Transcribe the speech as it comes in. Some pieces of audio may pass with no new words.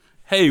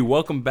Hey,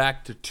 welcome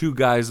back to Two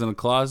Guys in a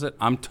Closet.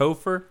 I'm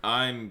Topher,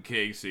 I'm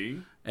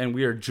Casey. and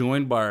we are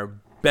joined by our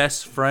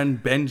best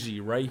friend Benji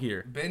right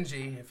here.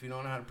 Benji, if you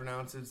don't know how to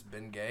pronounce it, it's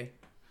Ben Gay.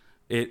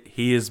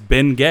 He has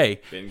been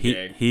gay. Been he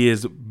gay. he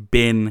has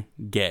been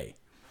gay.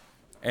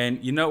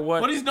 And you know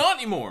what? But he's not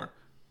anymore.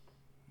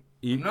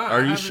 You, No, are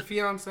I you have sh- a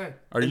fiance.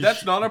 are And you that's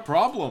sh- not a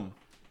problem.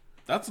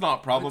 That's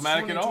not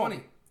problematic at all.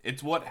 2020.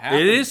 It's what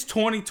happened. It is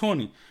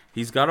 2020.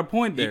 He's got a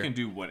point He there. can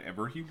do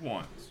whatever he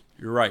wants.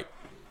 You're right.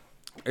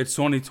 It's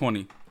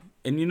 2020.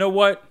 And you know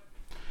what?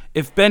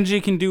 If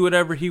Benji can do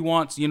whatever he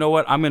wants, you know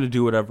what? I'm going to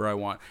do whatever I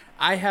want.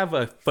 I have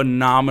a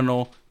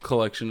phenomenal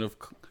collection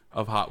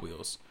of Hot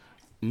Wheels.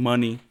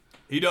 Money.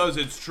 He does.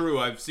 It's true.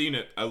 I've seen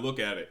it. I look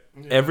at it.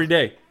 Every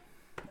day.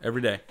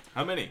 Every day.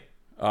 How many?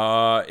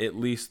 At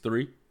least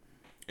 3.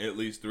 At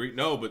least 3.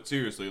 No, but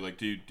seriously, like,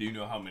 do you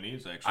know how many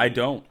is actually? I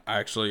don't,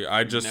 actually.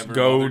 I just Never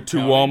go bothered to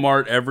counting?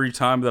 Walmart every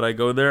time that I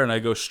go there, and I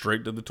go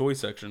straight to the toy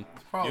section.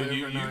 Probably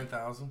You- over you-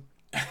 9,000.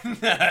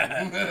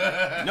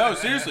 No,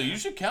 seriously, you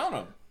should count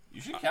them. You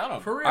should count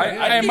them. For real, I,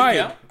 yeah. I keep might.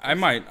 count. I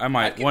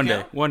might. keep One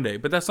count. day.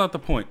 But that's not the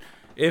point.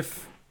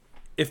 If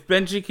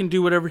Benji can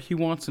do whatever he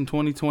wants in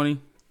 2020,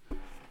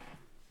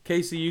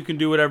 Casey, you can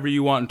do whatever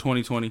you want in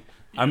 2020.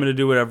 I'm going to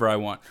do whatever I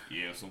want.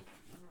 Yes.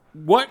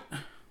 What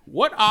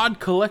odd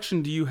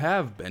collection do you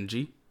have,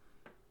 Benji?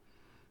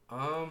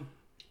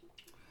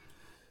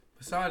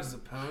 Besides the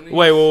pony.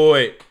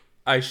 Wait.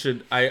 I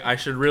should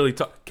really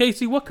talk.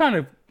 Casey, what kind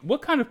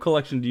of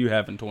collection do you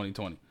have in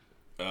 2020?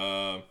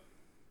 I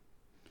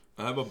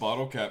have a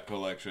bottle cap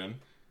collection.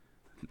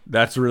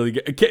 That's really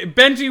good. Okay,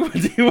 Benji,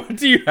 what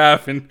do you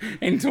have in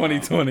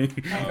 2020?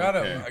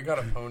 I got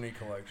a pony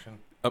collection.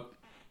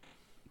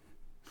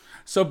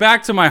 So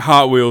back to my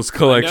Hot Wheels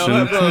collection.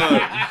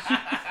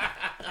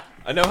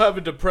 I now have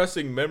a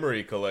depressing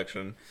memory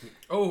collection.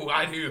 Oh,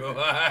 I do.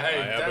 I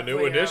have a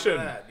new edition.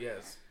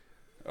 Yes.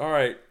 All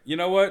right, you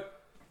know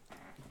what?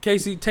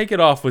 Casey, take it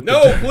off with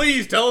No,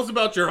 please tell us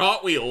about your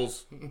Hot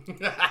Wheels.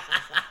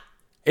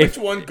 If-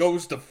 Which one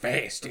goes the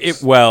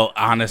fastest? Well,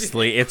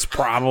 honestly, it's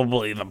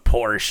probably the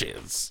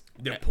Porsches.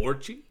 The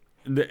Porchy?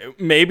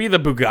 Maybe the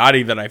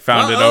Bugatti that I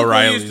found My at uncle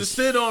O'Reilly's. used to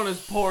sit on his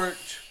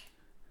porch.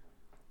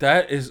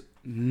 That is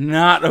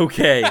not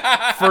okay.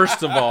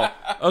 First of all,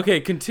 okay,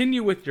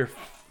 continue with your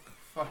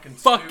Fucking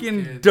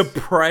fucking kids.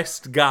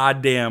 depressed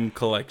goddamn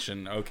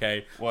collection.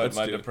 Okay, What, let's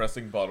my do it.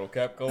 depressing bottle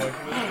cap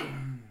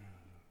collection?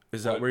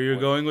 Is that where you're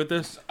going with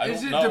this? I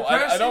Is don't it know.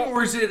 depressing I don't.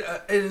 or is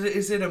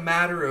it a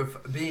matter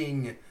of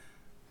being?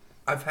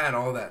 I've had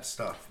all that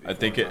stuff. I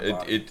think before in my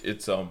body.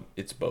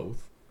 it's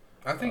both.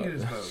 I think it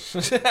is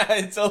both.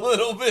 It's a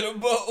little bit of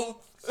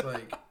both. It's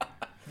like,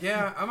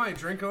 yeah, I might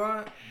drink a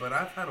lot, but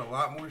I've had a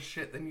lot more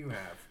shit than you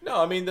have. No,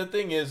 I mean the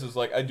thing is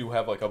like I do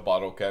have like a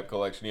bottle cap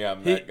collection. Yeah,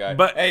 I'm that guy.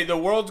 but- hey, the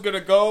world's gonna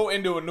go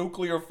into a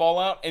nuclear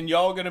fallout, and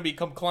y'all gonna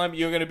become climate.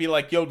 You're gonna be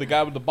like, yo, the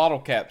guy with the bottle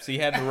caps. He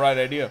had the right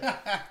idea.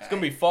 It's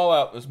gonna be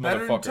Fallout. This Better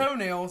than motherfucker.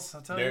 toenails,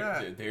 I'll tell you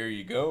that. There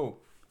you go.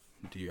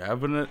 Do you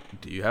have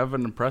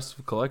an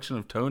impressive collection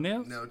of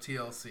toenails? No,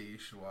 TLC, you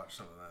should watch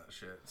some of that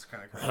shit. It's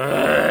kind of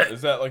crazy.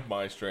 Is that like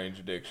my strange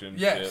addiction?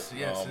 Yes, shit?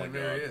 yes, Oh my it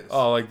very God. is.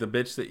 Oh, like the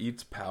bitch that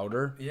eats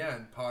powder? Yeah,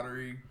 and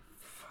pottery.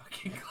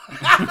 Fucking.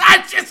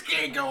 I just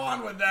can't go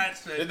on with that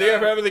shit. Did they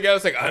ever have the guy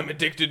that's like, I'm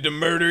addicted to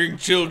murdering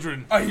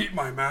children? I eat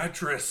my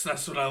mattress.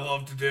 That's what I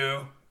love to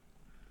do.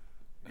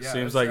 Yeah,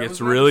 Seems that's- like that it's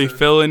was my really episode.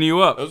 filling you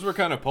up. Those were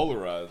kind of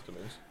polarized to me.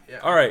 Yeah.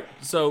 All right,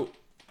 so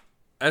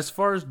as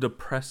far as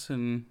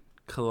depressing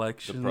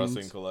collections,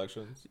 Depressing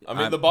collections. I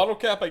mean, I'm- the bottle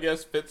cap, I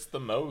guess, fits the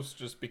most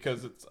just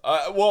because it's.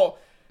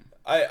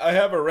 I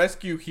have a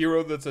rescue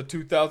hero that's a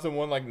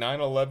 2001 like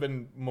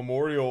 9/11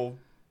 memorial.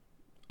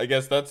 I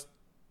guess that's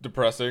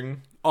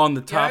depressing. on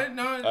the top, Yeah,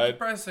 no, it's I-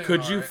 depressing.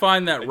 could you alright.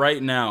 find that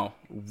right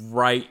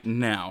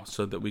now,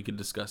 so that we could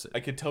discuss it? I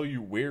could tell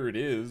you where it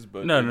is,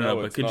 but No,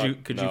 but it's could not. you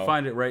No.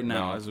 find it right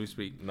now No. as we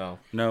speak? No,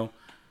 No.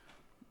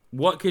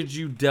 What could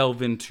you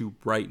delve into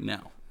right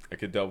now? I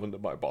could delve into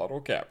my bottle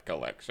cap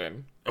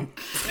collection.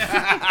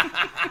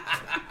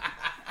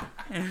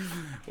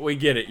 We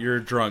get it. You're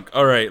drunk.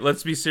 All right,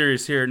 let's be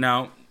serious here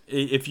now.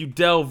 If you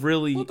delve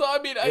really, Well, I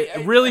mean,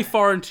 I really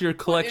far into your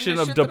collection in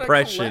the of shit that I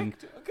depression,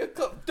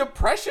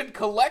 depression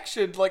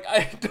collection. Like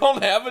I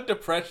don't have a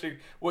depression.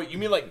 What you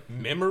mean, like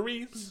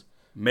memories?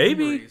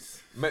 maybe,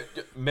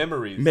 Memories.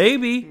 Memories.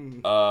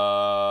 maybe.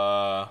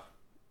 Uh,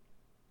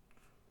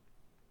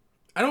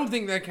 I don't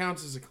think that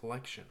counts as a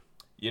collection.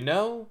 you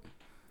know,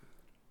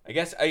 I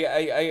guess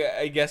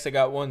I guess I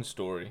got one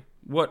story.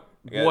 What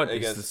I what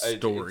guess is the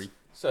story?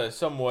 It's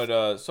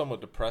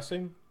somewhat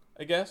depressing,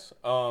 I guess.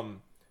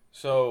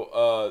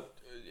 So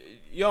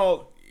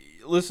y'all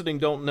listening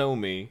don't know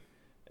me,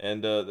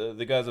 and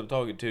the guys I'm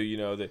talking to, you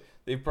know,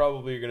 they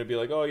probably are gonna be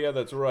like, oh yeah,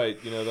 that's right,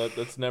 you know,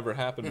 that's never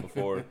happened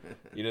before.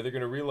 You know, they're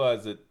gonna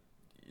realize that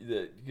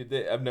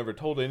I've never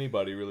told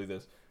anybody really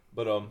this,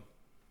 but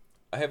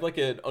I have like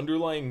an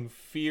underlying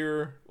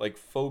fear, like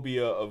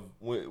phobia of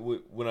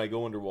when I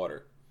go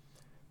underwater.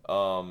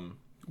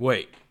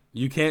 Wait,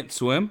 you can't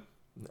swim?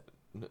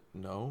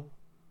 No.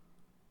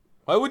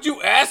 Why would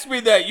you ask me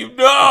that? You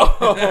know.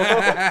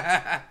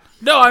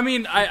 No, I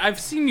mean I've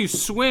seen you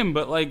swim,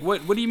 but like,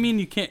 what do you mean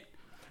you can't?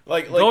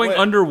 Like Going when-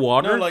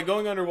 underwater? No, like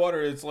going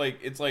underwater. It's like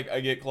I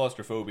get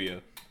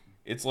claustrophobia.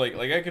 It's like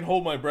I can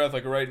hold my breath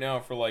like right now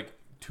for like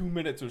 2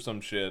 minutes or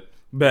some shit.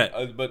 Bet.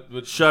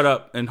 But Shut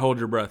up and hold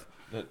your breath.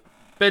 uh,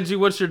 Benji,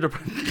 what's your I'm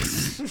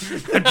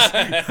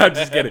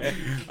just kidding.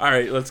 All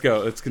right, let's go.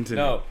 Let's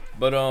continue. no,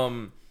 but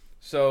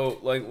so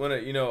like when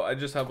I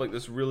just have like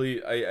this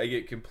really I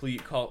get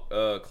complete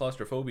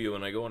claustrophobia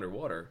when I go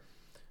underwater,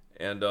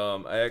 and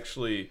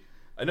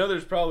I know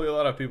there's probably a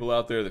lot of people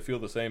out there that feel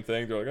the same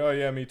thing. They're like, oh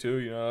yeah, me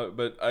too,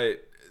 but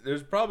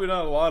there's probably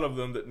not a lot of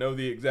them that know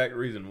the exact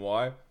reason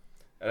why.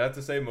 I'd have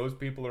to say most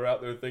people are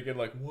out there thinking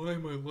like, why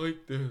am I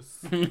like this?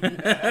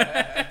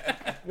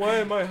 Why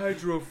am I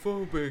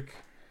hydrophobic?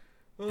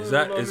 Is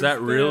that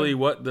really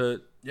what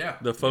the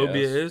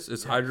phobia Yes. is?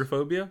 It's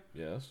hydrophobia?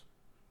 Yes.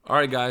 All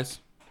right, guys,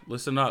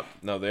 listen up.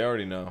 No, they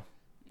already know.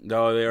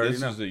 No, they already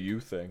This know. is a you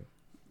thing.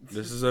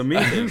 This is a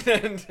me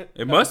thing.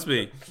 It must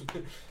be.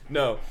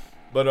 No,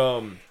 but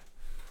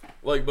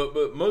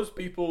but most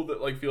people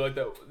that like feel like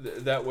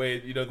that way,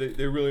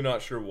 they're really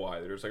not sure why.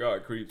 They're just like, oh,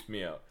 it creeps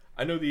me out.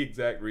 I know the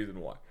exact reason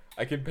why.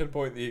 I can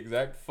pinpoint the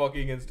exact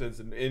fucking instance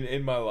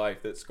in my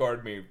life that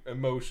scarred me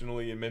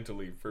emotionally and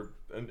mentally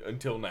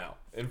until now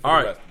and for All the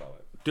right. rest of my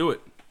life. Do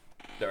it.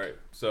 All right,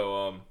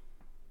 so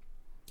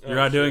You're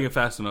not doing it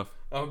fast enough.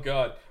 Oh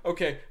God.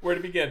 Okay, where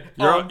to begin?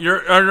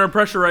 You're under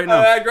pressure right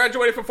now. I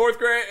graduated from fourth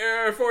grade.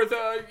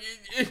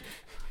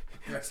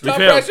 Stop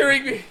failed.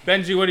 pressuring me.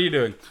 Benji, what are you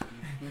doing?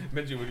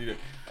 Benji, what are you doing?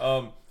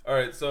 All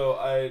right, so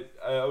I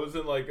was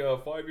in like a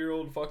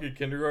 5-year-old fucking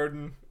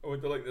kindergarten. I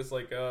went to like this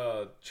like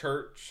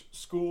church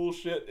school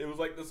shit. It was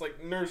like this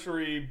like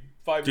nursery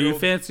 5-year-old. Do you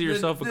fancy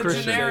yourself a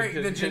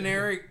Christian? The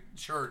generic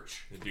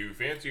church. Do you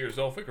fancy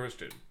yourself a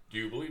Christian? Do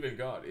you believe in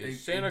God?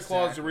 Is Santa Exactly.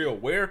 Claus real?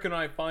 Where can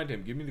I find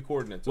him? Give me the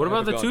coordinates. What I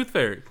have about the a gun. tooth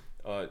fairy?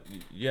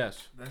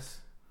 Yes. That's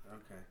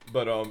okay.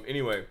 But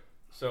anyway,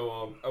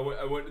 so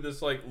I went to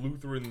this like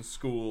Lutheran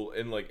school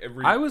and like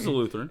every I was a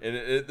Lutheran. and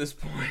at this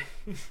point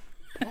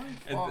My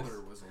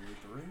father was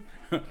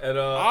a Lutheran.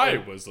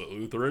 and was a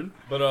Lutheran.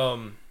 but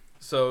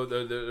so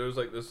there was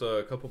like this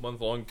couple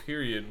month long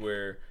period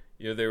where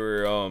they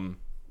were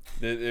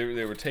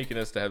they were taking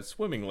us to have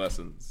swimming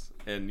lessons,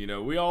 and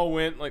we all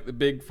went like the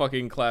big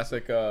fucking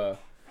classic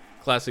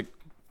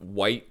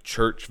white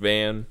church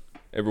van.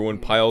 Everyone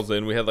piles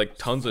in. We had like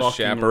tons of Fucking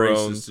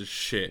chaperones. racist as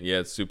shit. Yeah,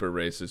 it's super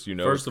racist.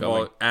 First it's of coming.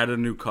 all, add a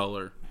new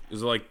color.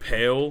 Is it like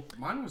pale?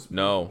 Mine was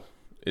No,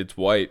 it's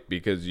white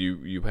because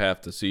you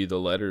have to see the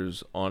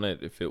letters on it.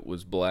 If it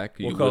was black,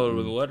 What color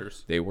were the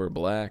letters? They were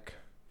black.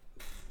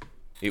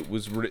 It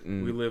was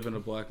written. We live in a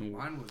black and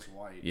white. Mine was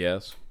white.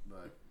 Yes,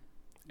 But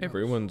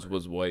everyone's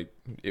was white.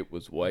 It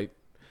was white.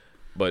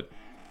 But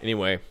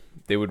anyway,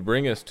 they would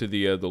bring us to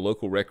the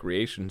local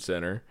recreation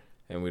center,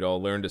 and we'd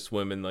all learn to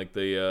swim in like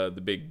the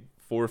big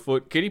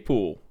 4-foot kiddie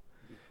pool,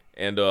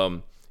 and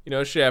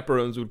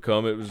chaperones would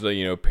come. It was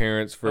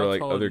parents for How like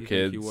tall other do you think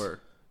kids. you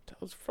were? I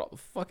was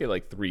fucking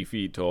like 3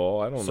 feet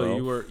tall. I don't know.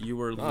 So you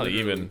were not literally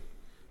even.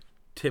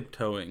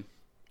 tiptoeing.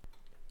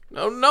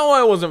 No,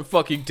 I wasn't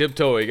fucking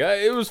tiptoeing.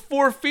 It was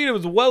 4 feet. It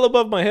was well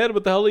above my head.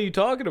 What the hell are you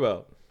talking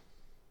about?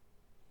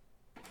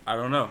 I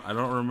don't know. I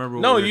don't remember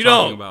what No, we were you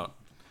talking don't. about.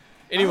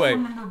 Anyway, I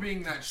don't remember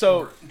being that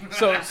so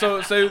short.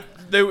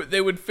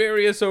 they would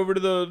ferry us over to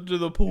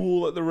the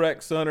pool at the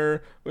rec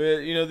center.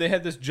 Where, they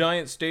had this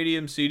giant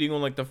stadium seating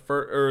on like the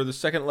first or the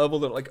second level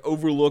that like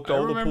overlooked I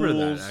all the remember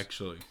pools that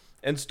actually.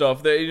 and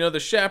stuff. The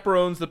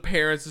chaperones, the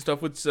parents and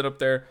stuff would sit up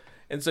there.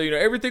 And so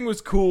everything was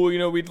cool.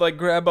 We'd like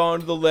grab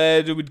onto the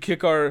ledge and we'd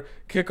kick our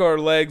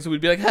legs. And we'd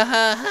be like ha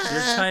ha ha.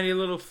 Your tiny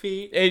little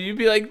feet. And you'd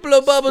be like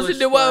blow bubbles Splish in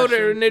the water,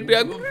 splashing. and they'd be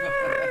like,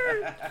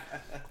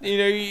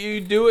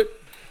 you do it,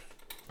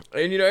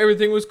 and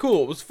everything was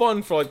cool. It was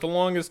fun for like the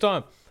longest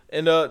time,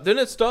 and then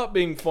it stopped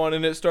being fun,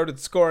 and it started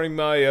scarring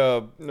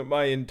my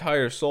my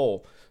entire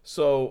soul.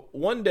 So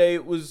one day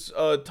it was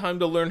time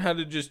to learn how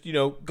to just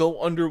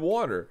go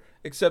underwater.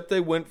 Except they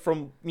went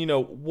from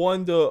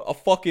 1 to a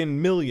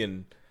fucking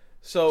million.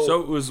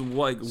 So it was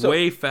like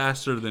way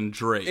faster than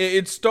Drake.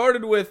 It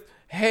started with,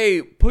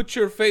 hey, put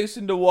your face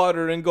into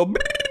water and go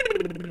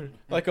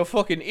like a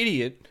fucking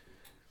idiot.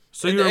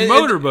 So and- you're and-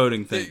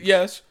 motorboating things.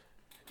 Yes.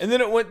 And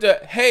then it went to,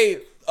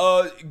 hey,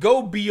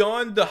 go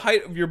beyond the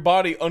height of your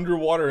body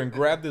underwater and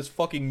grab this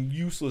fucking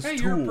useless Hey,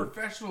 tool. you're a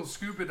professional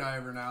scuba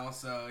diver now,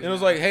 so. And it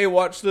was like, hey,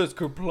 watch this,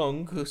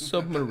 Kerplunk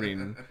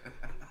submarine.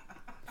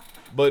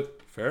 But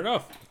Fair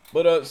enough.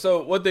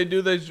 so what they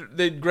do,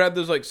 they'd grab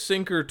those like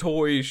sinker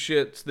toy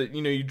shits that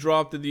you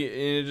drop to the and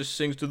it just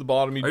sinks to the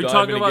bottom. You Are you dive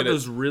talking in and about get it.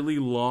 those really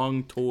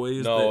long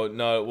toys? No, that-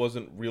 no, it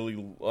wasn't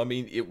really. I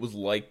mean, it was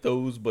like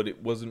those, but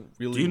it wasn't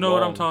really. Do you know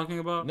what I'm long. talking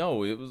about?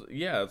 No, it was.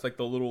 Yeah, it's like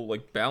the little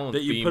like balance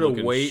That you beam put a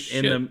looking weight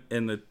shit.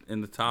 in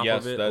the top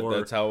Yes, of it. that- or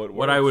that's how it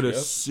What I works, would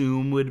yes.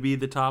 assume would be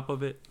the top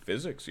of it.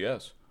 Physics,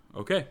 yes.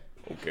 Okay.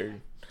 Okay.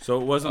 So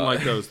it wasn't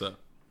like those though.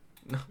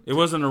 It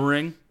wasn't a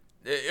ring.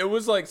 It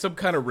was like some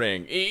kind of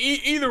ring.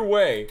 Either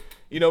way,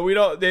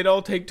 they'd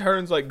all take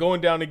turns like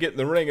going down to get in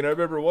the ring. And I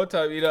remember one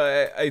time,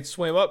 I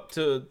swam up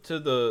to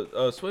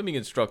the swimming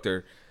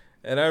instructor.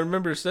 And I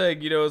remember saying,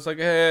 it's like,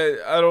 hey,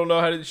 I don't know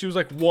how to. She was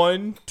like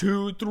 1,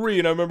 2, 3,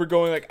 and I remember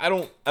going like, I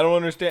don't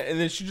understand. And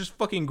then she just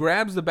fucking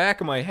grabs the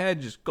back of my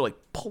head, just like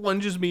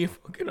plunges me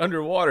fucking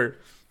underwater,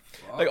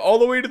 like all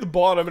the way to the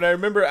bottom. And I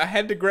remember I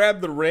had to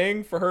grab the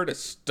ring for her to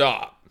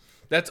stop.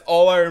 That's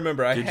all I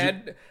remember. I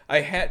had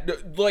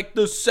like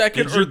the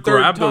second Did you or third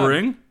grab time. the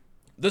ring?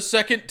 The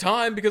second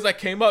time because I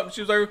came up. And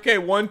she was like, okay,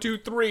 1, 2,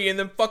 3, and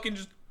then fucking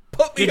just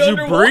put me Did you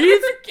underwater.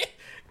 breathe?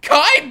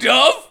 Kind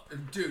of.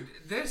 Dude,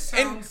 this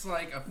sounds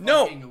like a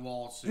fucking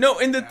lawsuit. No,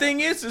 and the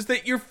thing is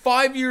that you're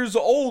 5 years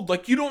old.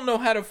 Like, you don't know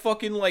how to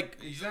fucking, like,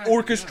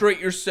 orchestrate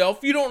yourself.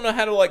 You don't know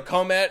how to, like,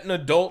 come at an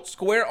adult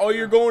square. All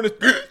you're going is,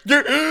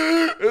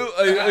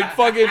 like,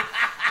 fucking,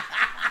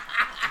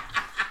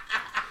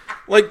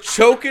 like,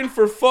 choking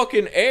for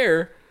fucking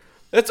air.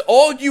 That's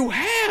all you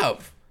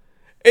have.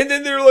 And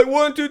then they're like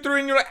 1, 2, 3,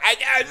 and you're like,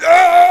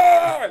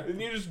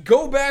 and you just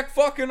go back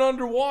fucking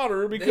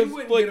underwater because They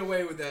wouldn't like get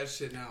away with that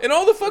shit now. and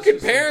all the fucking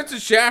parents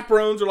and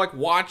chaperones are like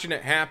watching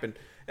it happen.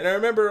 And I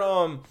remember,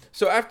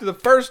 so after the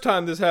first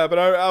time this happened,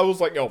 I was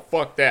like, yo,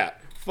 fuck that.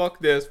 Fuck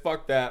this,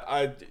 fuck that.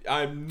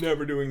 I'm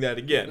never doing that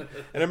again. And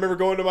I remember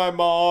going to my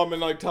mom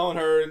and like telling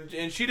her,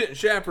 and she didn't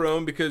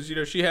chaperone because,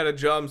 she had a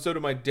job, and so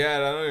did my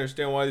dad. I don't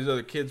understand why these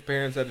other kids'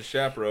 parents had to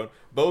chaperone.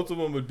 Both of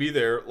them would be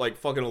there like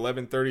fucking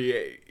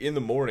 11:30 in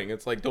the morning.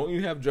 It's like, don't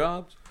you have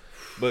jobs?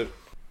 But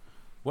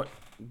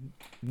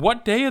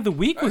What day of the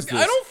week was this?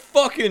 I don't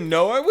fucking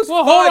know. I was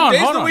Well, hold 5 on,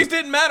 days. hold The on. weeks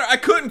didn't matter. I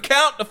couldn't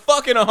count to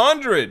fucking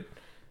 100.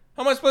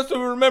 How am I supposed to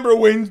remember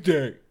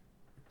Wednesday?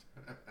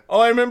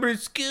 All I remember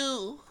is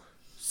school.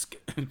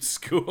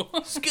 School.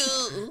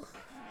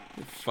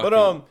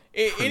 But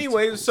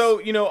anyway,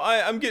 so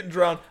I'm getting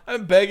drowned.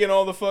 I'm begging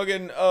all the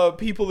fucking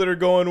people that are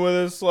going with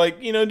us,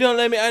 like, don't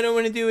let me. I don't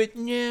want to do it.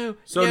 No.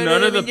 So no,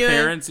 none don't of the let me do it.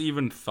 parents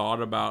even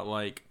thought about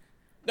like.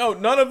 No,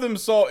 none of them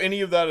saw any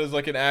of that as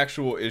like an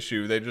actual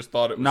issue. They just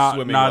thought it was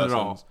swimming not lessons. at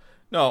all.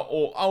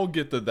 No, I'll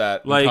get to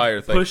that entire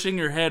Like thing. pushing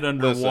your head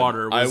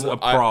underwater Listen, was a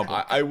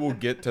problem. I will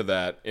get to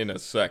that in a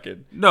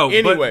second. No,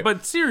 anyway,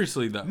 but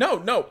seriously though.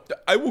 no,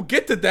 I will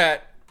get to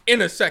that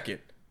in a second.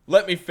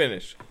 Let me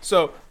finish.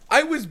 So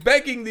I was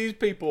begging these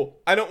people,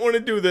 I don't want to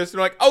do this. And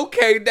they're like,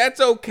 okay, that's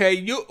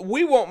okay.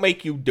 We won't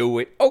make you do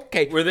it.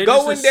 Okay, Were they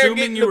go just in there, get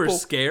assuming in you the were pool.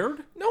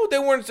 scared? No, they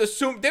weren't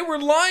assuming. They were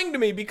lying to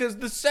me because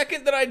the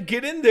second that I'd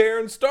get in there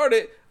and start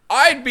it,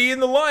 I'd be in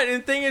the line.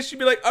 And the thing is, she'd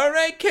be like, all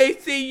right,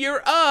 Casey,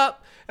 you're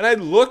up. And I'd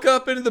look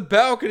up into the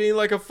balcony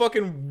like a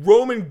fucking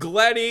Roman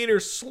gladiator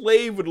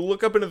slave would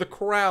look up into the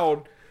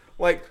crowd.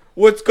 Like,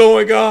 what's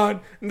going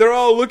on? And they're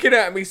all looking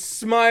at me,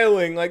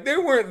 smiling. Like, they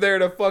weren't there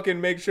to fucking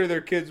make sure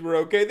their kids were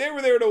okay. They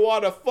were there to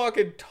watch a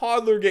fucking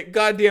toddler get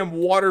goddamn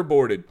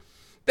waterboarded.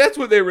 That's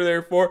what they were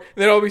there for. And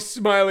they'd all be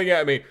smiling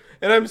at me.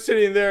 And I'm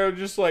sitting there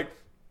just like,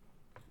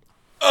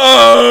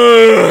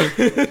 oh!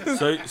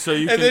 So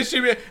you And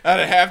can, then I'd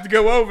have to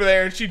go over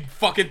there, and she'd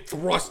fucking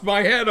thrust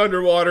my head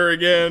underwater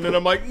again, and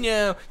I'm like,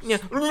 no.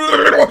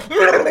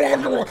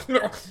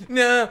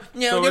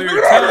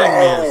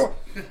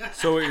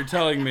 So what you're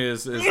telling me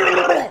is that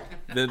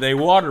they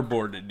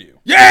waterboarded you.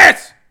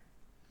 Yes.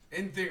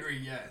 In theory,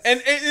 yes.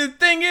 And the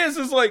thing is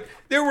like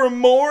there were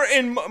more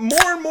and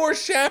more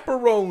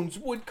chaperones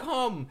would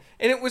come,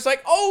 and it was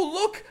like, oh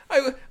look,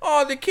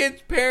 the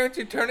kids' parents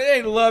who turned it.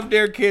 They loved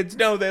their kids.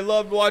 No, they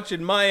loved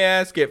watching my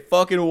ass get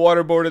fucking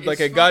waterboarded like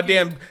a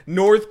goddamn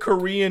North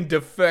Korean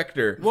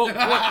defector. Well,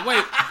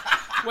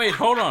 wait,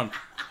 hold on.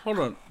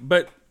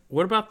 But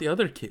what about the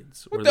other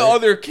kids? Were The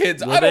other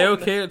kids, were they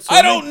okay at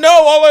I swimming? don't know.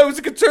 All I was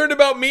concerned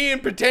about me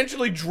and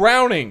potentially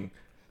drowning.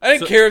 I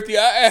didn't care if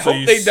I so hope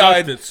you they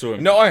sucked died. at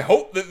swimming. No, I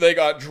hope that they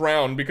got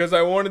drowned because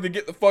I wanted to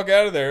get the fuck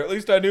out of there. At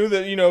least I knew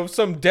that,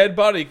 some dead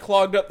body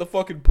clogged up the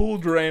fucking pool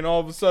drain. All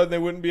of a sudden, they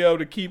wouldn't be able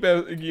to keep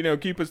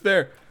us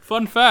there.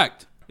 Fun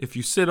fact: if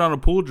you sit on a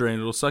pool drain,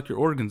 it'll suck your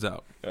organs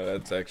out.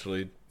 That's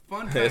actually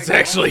Fun fact, that's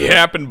actually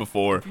happened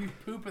before. if you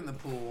poop in the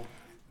pool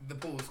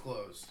is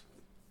closed.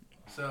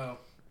 So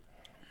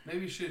maybe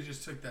you should have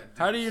just took that.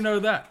 How do you know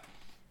that?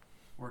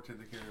 Worked at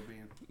the Caribbean.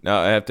 Now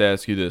I have to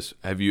ask you this: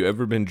 have you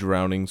ever been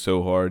drowning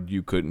so hard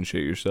you couldn't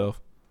shit yourself?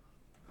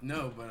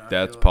 No, but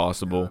That's feel like,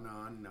 possible.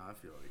 No, I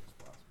feel like it's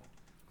possible.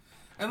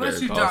 Unless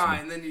Very you possible. die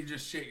and then you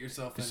just shit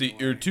yourself. See, anyway,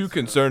 you're too so-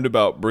 concerned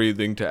about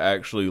breathing to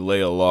actually lay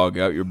a log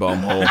out your bum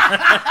hole.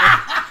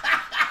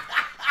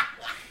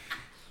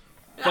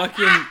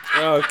 Fucking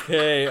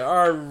okay,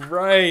 all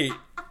right.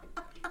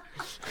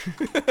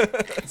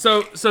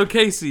 So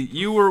Casey,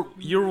 you were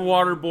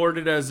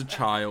waterboarded as a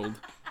child.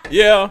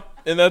 Yeah,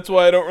 and that's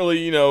why I don't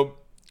really,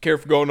 care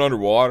for going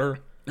underwater.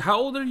 How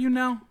old are you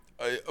now?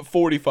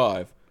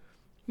 45.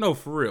 No,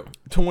 for real.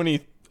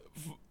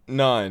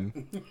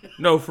 29.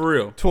 No, for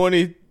real.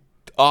 20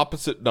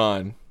 opposite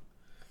 9.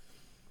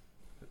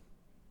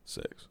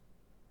 6.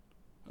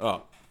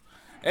 Oh.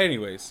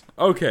 Anyways,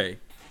 okay.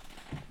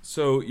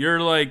 So you're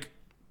like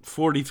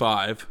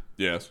 45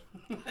 Yes.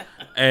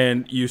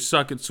 and you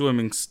suck at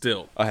swimming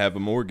still. I have a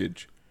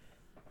mortgage.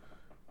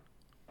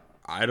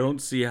 I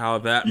don't see how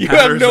that You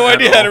matters have no at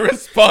idea all. how to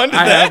respond to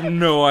I that. have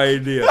no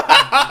idea.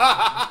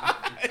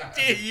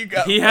 You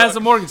got He has a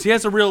mortgage. He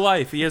has a real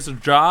life. He has a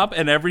job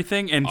and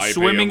everything, and I pay a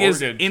swimming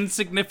is mortgage.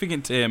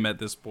 insignificant to him at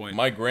this point.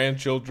 My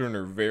grandchildren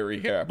are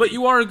very happy. But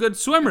you are a good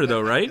swimmer,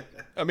 though, right?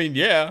 I mean,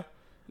 yeah.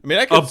 I mean,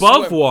 I can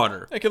Above swim.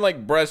 water. I can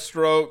like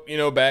breaststroke,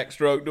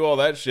 backstroke, do all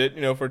that shit.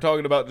 If we're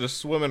talking about just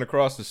swimming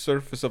across the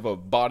surface of a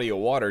body of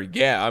water,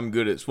 yeah, I'm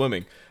good at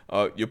swimming.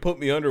 You put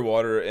me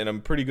underwater, and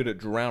I'm pretty good at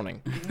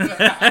drowning.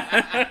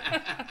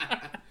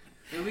 At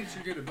least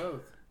you're good at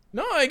both.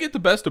 No, I get the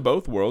best of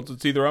both worlds.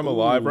 It's either I'm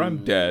alive or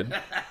I'm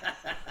dead.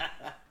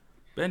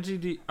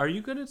 Benji, are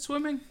you good at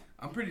swimming?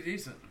 I'm pretty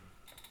decent.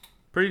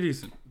 Pretty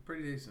decent.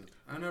 Pretty decent.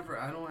 I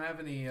don't have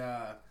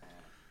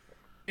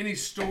any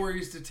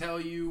stories to tell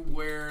you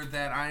where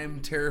that I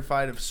am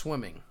terrified of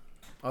swimming.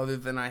 Other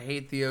than I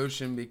hate the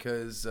ocean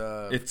because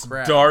It's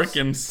crabs. dark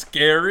and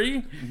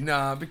scary.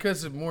 Nah,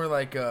 because of more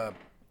like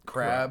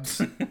crabs.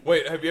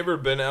 Wait, have you ever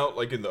been out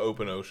like in the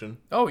open ocean?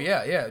 Oh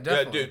yeah,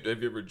 definitely. Yeah, dude,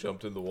 have you ever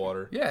jumped in the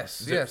water? Yes,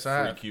 Does yes, it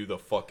I freak have. you the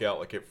fuck out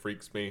like it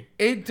freaks me?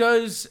 It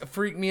does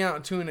freak me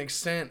out to an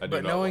extent, I do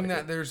but not knowing like that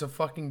it. there's a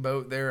fucking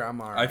boat there,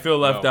 I'm I alright. feel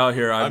left out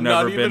here. I've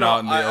never been out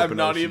in the open I'm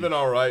not ocean. even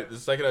all right. The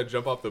second I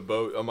jump off the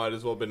boat, I might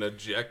as well have been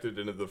ejected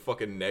into the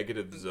fucking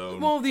negative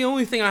zone. Well, the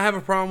only thing I have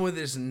a problem with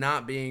is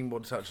not being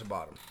able to touch the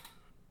bottom.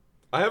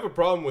 I have a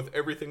problem with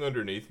everything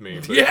underneath me.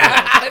 But,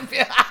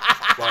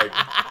 like,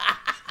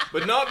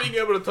 but not being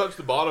able to touch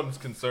the bottom is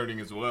concerning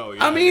as well.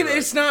 I mean, you're right.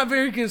 it's not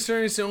very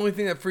concerning. It's the only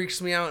thing that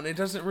freaks me out, and it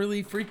doesn't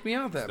really freak me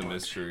out that the much.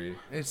 mystery.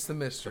 It's the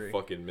mystery.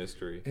 Fucking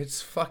mystery.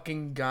 It's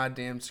fucking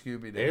goddamn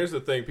Scooby-Doo. Here's the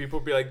thing: people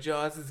be like,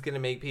 "Jaws is gonna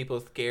make people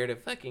scared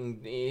of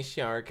fucking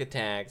shark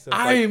attacks." It's like,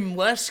 I'm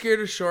less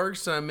scared of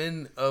sharks than I'm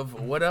in of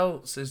what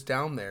else is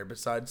down there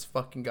besides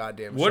fucking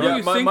goddamn What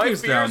sharks. do you think my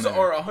is down fears there?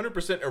 are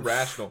 100%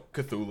 irrational.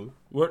 Cthulhu.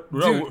 What,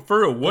 no, Dude, for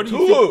real, what do you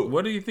Cthulhu. think?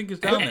 What do you think is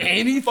down there?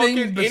 Anything,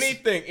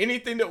 Fucking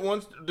anything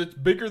that's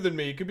bigger than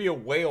me. It could be a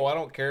whale. I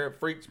don't care. It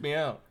freaks me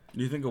out.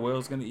 Do you think a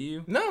whale's gonna eat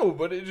you? No,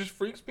 but it just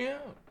freaks me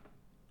out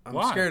I'm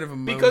Why? scared of a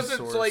because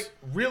mosasaurus. it's like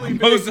really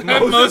big.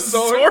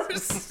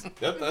 Mosasaurus?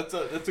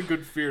 That's a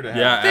good fear to have.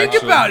 Yeah, Think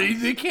actually. about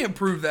it. They can't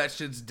prove that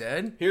shit's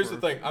dead. Here's the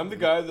thing. I'm the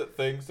guy that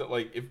thinks that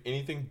like if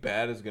anything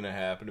bad is gonna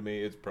happen to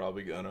me, it's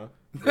probably gonna.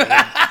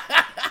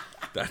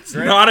 That's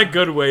not a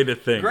good way to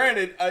think.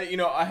 Granted,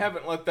 I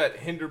haven't let that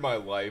hinder my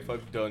life.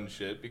 I've done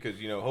shit because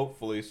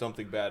hopefully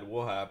something bad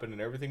will happen and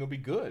everything will be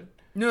good.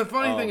 The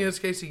funny thing is,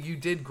 Casey, you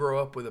did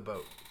grow up with a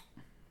boat.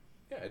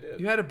 Yeah, I did.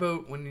 You had a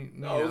boat when you.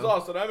 No, it was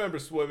awesome. I remember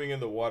swimming in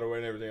the waterway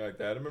and everything like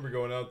that. I remember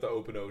going out the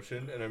open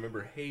ocean, and I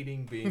remember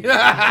hating being.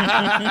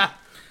 Dad,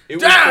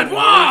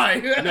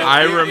 why?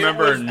 I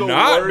remember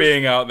not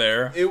being out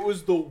there. It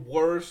was the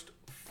worst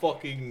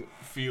fucking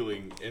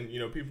feeling, and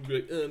people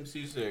be like, I'm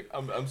seasick.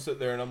 I'm sitting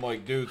there, and I'm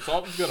like, dude,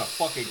 something's gonna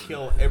fucking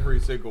kill every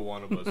single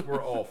one of us.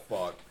 We're all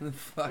fucked.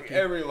 Like,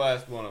 every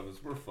last one of us,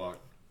 we're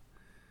fucked.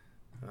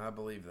 I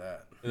believe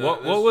that.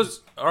 What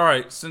was all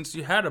right? Since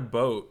you had a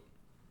boat,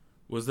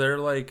 was there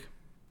like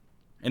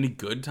any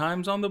good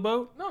times on the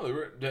boat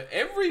No,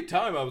 every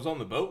time I was on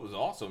the boat was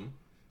awesome.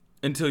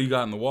 until you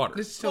got in the water?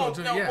 It's still,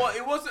 Well,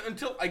 it wasn't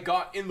until I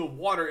got in the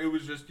water. It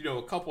was just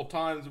a couple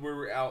times where we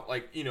were out,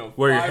 like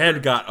Where your 5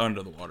 head got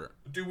under the water.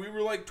 Dude, we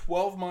were like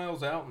 12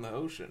 miles out in the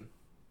ocean,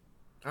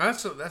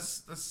 That's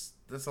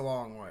a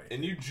long way.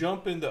 and you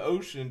jump in the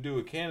ocean and do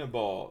a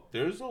cannonball.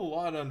 There's a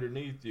lot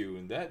underneath you,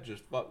 and that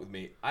just fucked with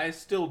me. I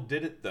still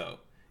did it though,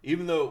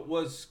 even though it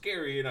was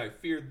scary, and I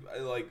feared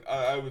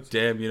I would.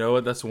 Damn, you know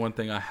what? That's the one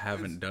thing I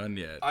haven't done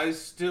yet. I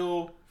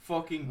still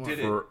fucking did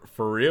it.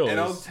 For real. And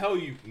I'll tell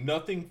you,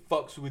 nothing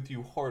fucks with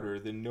you harder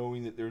than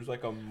knowing that there's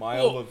like a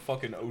mile of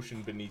fucking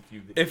ocean beneath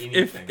you.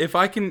 That If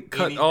I can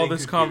cut all anything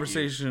this could get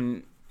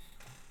conversation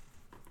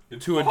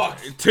it's to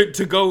fucked.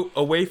 to go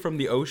away from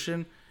the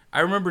ocean, I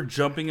remember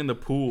jumping in the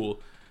pool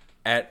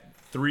at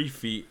 3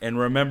 feet and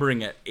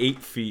remembering at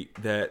 8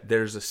 feet that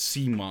there's a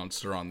sea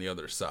monster on the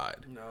other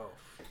side. No.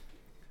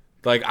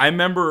 Like, I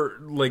remember,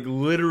 like,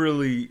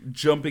 literally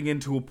jumping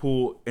into a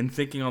pool and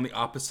thinking on the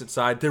opposite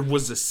side there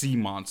was a sea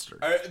monster.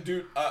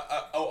 Dude,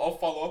 I'll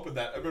follow up with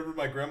that. I remember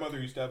my grandmother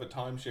used to have a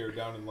timeshare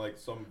down in like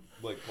some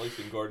like place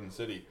in Garden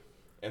City,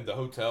 and the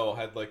hotel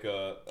had like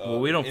a Well,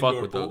 we don't fuck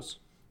indoor with pool. those.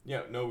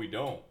 Yeah, no, we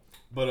don't.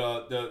 But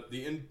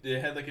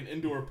it had like an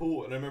indoor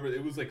pool, and I remember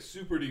it was like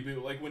super deep. It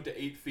like went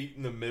to 8 feet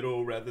in the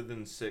middle rather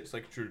than 6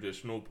 like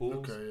traditional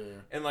pools. Okay, yeah.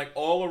 And like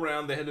all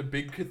around, they had a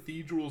big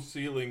cathedral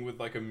ceiling with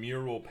like a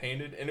mural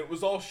painted, and it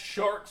was all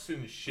sharks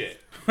and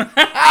shit.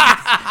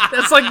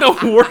 That's like the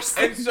worst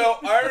thing. And so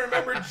I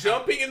remember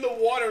jumping in the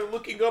water,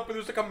 looking up, and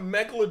there's like a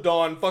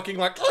megalodon fucking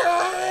like,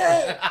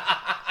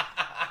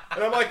 "Ah!"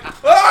 And I'm like,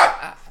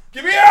 ah,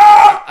 get me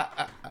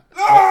out!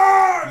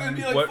 Ah! And it'd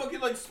be like What? fucking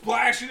like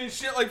splashing and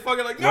shit, like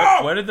fucking like, no!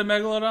 What did the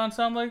megalodon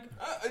sound like?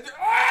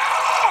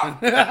 Ah!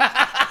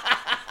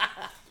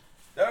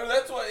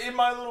 That's what in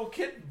my little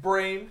kid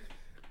brain.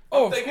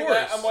 Oh, of Thinking course.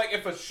 that, I'm like,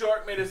 if a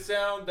shark made a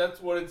sound, that's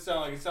what it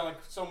sounded like. It sounded like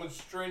someone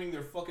straining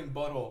their fucking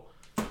butthole.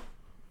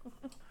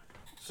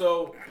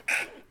 So,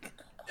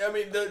 I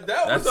mean, that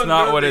That's was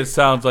not what unnerving. it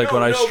sounds like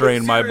when I but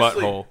strain my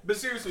seriously- butthole. But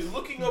seriously,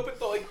 looking up at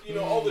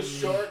the all the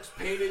sharks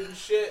painted and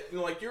shit, and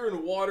like you're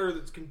in water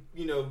that's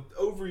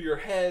over your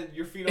head,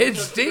 your feet.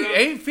 It's deep.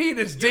 8 feet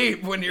is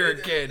deep when you're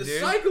a kid, The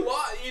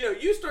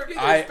dude. you start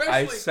getting I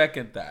especially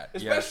second that.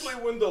 especially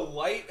when the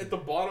light at the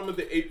bottom of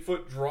the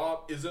 8-foot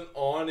drop isn't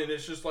on, and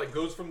it's just like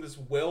goes from this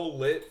well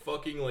lit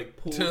fucking like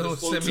pool To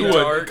slowly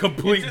semi-dark. down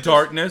complete into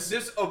darkness.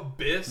 This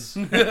abyss.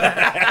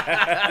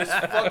 This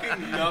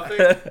fucking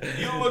nothing.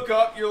 You look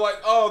up, you're like,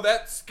 oh,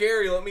 that's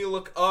scary. Let me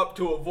look up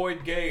to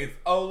avoid gaze.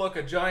 Oh, look,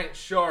 a giant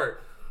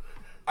shark.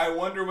 I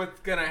wonder what's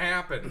gonna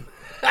happen.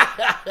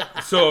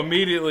 So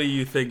immediately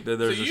you think that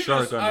there's a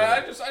shark under I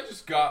there.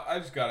 just got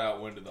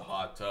out into the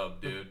hot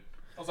tub, dude.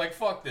 I was like,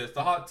 fuck this.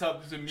 The hot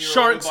tub is a mural.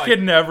 Sharks with,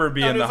 can never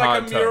be in the it's hot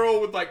like a tub.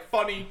 mural with like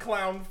funny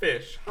clown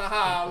fish.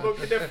 Haha,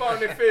 look at the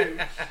funny fish.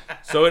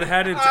 So it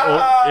had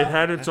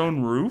its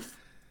own roof.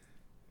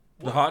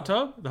 The hot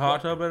tub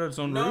had its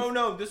own roof.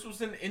 No, this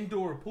was an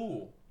indoor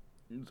pool.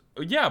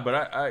 Yeah,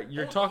 but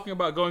you're talking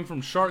about going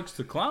from sharks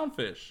to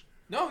clownfish.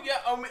 No, yeah,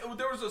 I mean,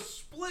 there was a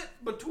split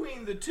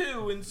between the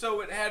two, and so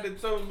it had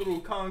its own little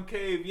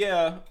concave,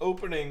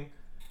 opening.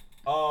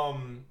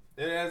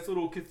 It has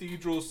little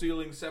cathedral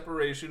ceiling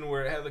separation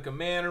where it had like a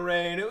manta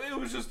ray, and it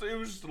was just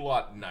a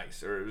lot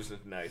nicer. It was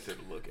just nicer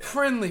to look at.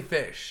 Friendly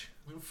fish.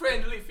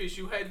 Friendly fish,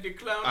 you had the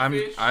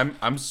clownfish.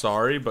 I'm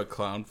sorry, but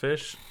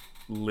clownfish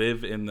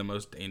live in the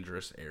most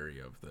dangerous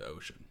area of the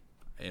ocean,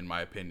 in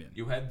my opinion.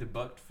 You had the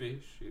butt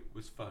fish. It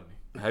was funny.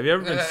 Have you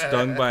ever been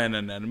stung by an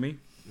anemone?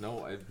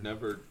 No, I've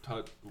never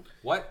touched.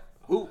 What?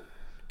 Who?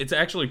 It's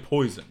actually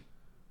poison.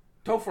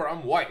 Topher,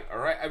 I'm white. All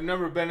right. I've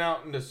never been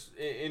out in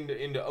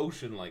the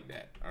ocean like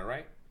that. All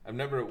right.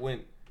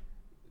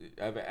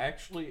 I've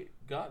actually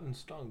gotten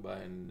stung by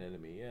an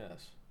enemy.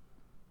 Yes.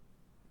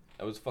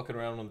 I was fucking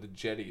around on the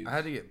jetties. I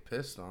had to get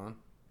pissed on.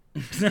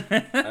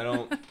 I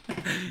don't.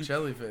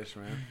 Jellyfish,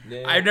 man.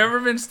 Yeah. I've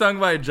never been stung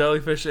by a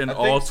jellyfish in I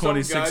think all some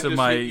 26 guy of just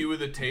my. hit you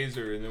with a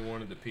taser and then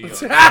wanted to pee on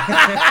you.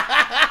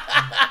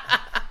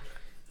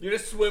 You're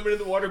just swimming in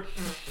the water.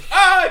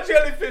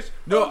 Jellyfish!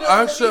 No, Oh, let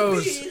actually,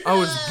 me I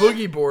was pee.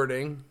 boogie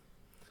boarding,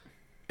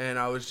 and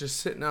I was just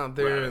sitting out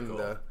there in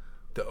Radical.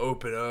 the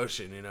open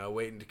ocean,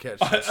 waiting to catch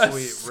some I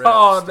sweet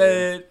saw rips, dude.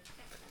 that.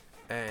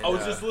 And, I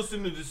was just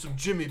listening to some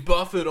Jimmy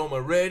Buffett on my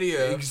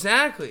radio.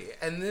 exactly,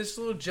 and this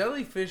little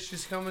jellyfish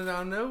just coming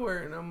out of nowhere,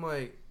 and I'm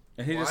like,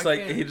 And he Well, just I like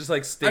can't- he just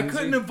like I stings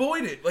couldn't you.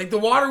 avoid it. Like the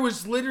water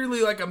was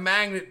literally like a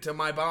magnet to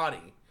my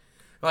body.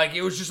 Like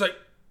it was just like,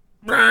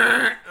 and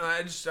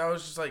I was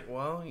just like,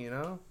 well,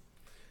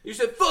 You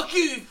said, fuck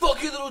you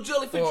little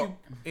jellyfish. well,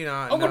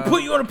 I'm gonna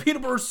put you on a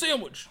peanut butter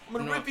sandwich. I'm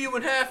gonna rip you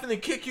in half and then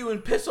kick you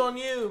and piss on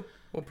you.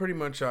 Well, pretty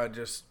much I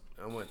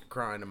went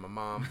crying to my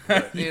mom.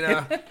 But,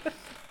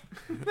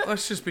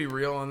 let's just be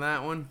real on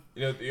that one.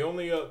 The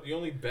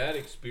only bad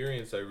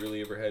experience I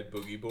really ever had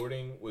boogie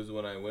boarding was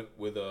when I went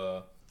with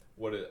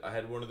I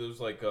had one of those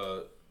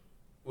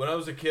when I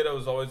was a kid I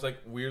was always like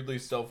weirdly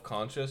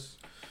self-conscious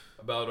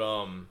about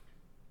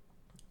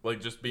like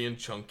just being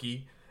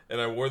chunky, and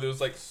I wore those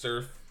like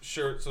surf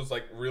shirts, so it's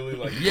like really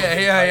like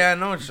Yeah, I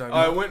know what you're talking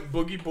I about. went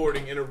boogie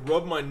boarding and it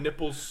rubbed my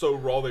nipples so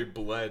raw they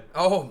bled.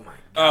 Oh my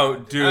Oh, I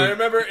dude.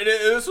 remember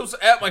this was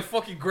at my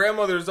fucking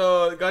grandmother's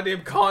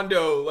goddamn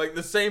condo, like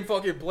the same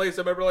fucking place.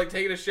 I remember like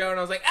taking a shower and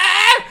I was like,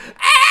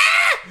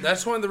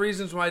 That's one of the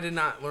reasons why I did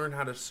not learn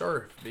how to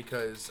surf,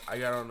 because I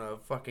got on a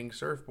fucking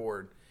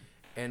surfboard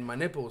and my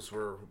nipples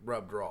were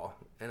rubbed raw,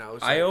 and I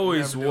was. I like,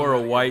 always never wore doing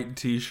a that white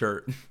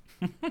T-shirt.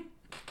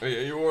 Oh, yeah,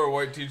 you wore a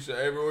white t-shirt.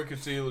 Everyone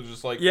could see it was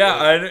just like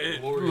Yeah,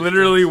 glorious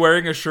literally tits.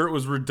 wearing a shirt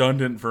was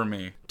redundant for me.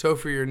 again.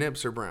 Topher, your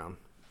nips are brown.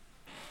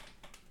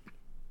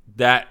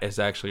 That is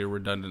actually a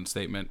redundant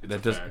statement. It's a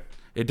Does fact.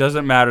 it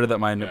doesn't matter that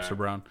my nips Fact. are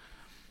brown.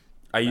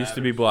 I used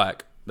to be Matters.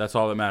 black. That's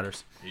all that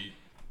matters.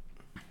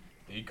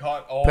 He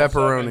caught all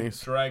Pepperonis.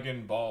 7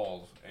 dragon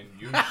balls and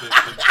used it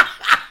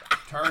to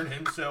turn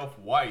himself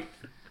white.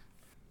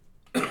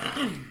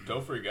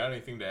 Topher, you got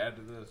anything to add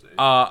to this?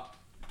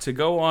 To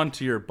go on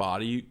to your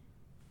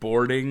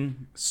bodyboarding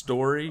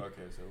story.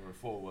 Okay, so we're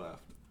full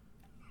left.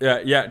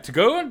 Yeah. To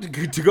go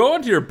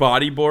onto your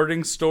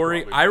bodyboarding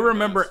story, Probably I for the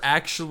remember best.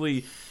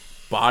 actually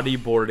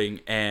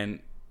bodyboarding, and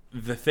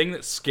the thing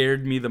that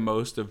scared me the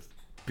most of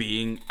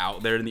being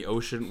out there in the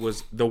ocean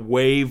was the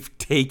wave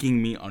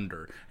taking me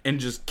under and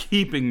just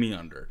keeping me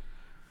under.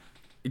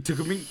 To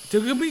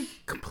be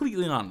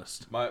completely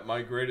honest.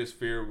 My greatest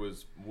fear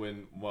was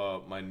when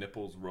my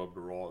nipples rubbed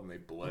raw and they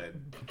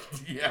bled.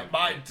 Yeah,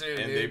 mine too,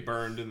 And they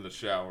burned in the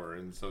shower,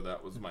 and so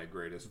that was my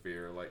greatest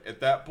fear. Like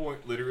at that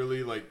point,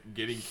 literally, like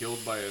getting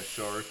killed by a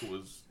shark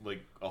was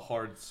like a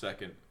hard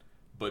second,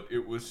 but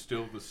it was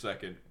still the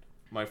second.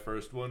 My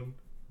first one,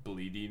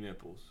 bleedy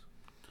nipples.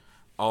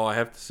 All I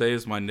have to say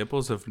is my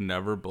nipples have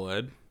never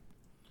bled.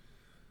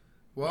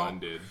 Well, Mine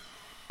did.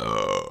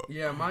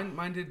 yeah,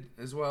 mine did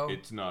as well.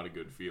 It's not a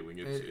good feeling.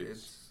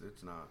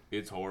 It's not.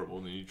 It's horrible.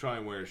 And then you try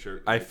and wear a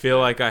shirt. I feel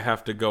like I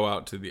have to go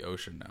out to the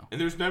ocean now. And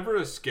there's never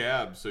a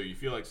scab, so you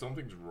feel like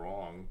something's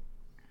wrong.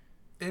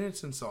 And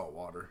it's in salt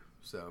water.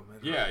 So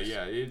it Yeah, hurts.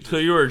 yeah. So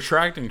you were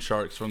attracting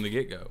sharks from the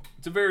get-go.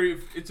 It's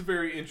a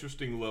very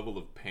interesting level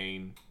of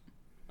pain.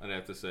 I'd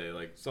have to say,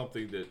 like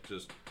something that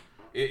just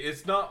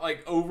it's not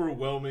like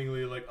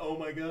overwhelmingly like, oh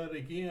my god,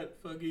 I can't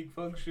fucking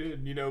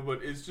function, you know.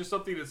 But it's just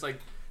something that's like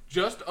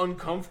just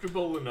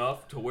uncomfortable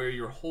enough to where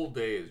your whole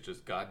day is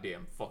just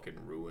goddamn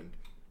fucking ruined.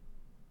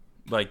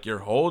 Like your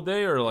whole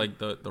day, or like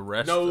the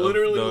rest? No, of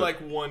literally the... like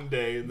one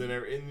day, and then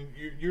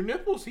your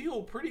nipples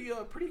heal pretty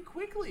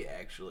quickly.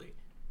 Actually,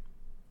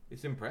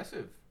 it's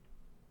impressive.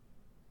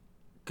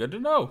 Good to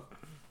know.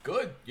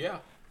 Good, yeah.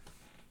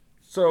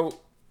 So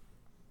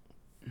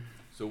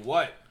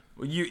what?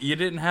 you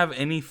didn't have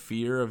any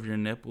fear of your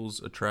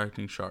nipples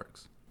attracting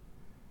sharks?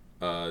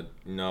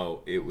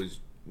 No, it was.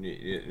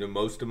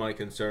 Most of my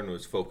concern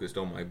was focused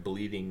on my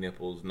bleeding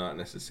nipples, not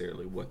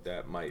necessarily what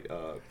that might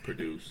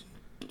produce.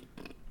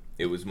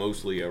 It was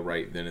mostly a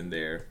right then and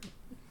there.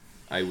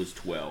 I was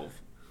 12.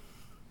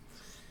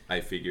 I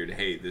figured,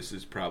 hey, this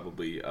is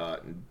probably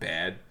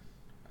bad.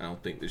 I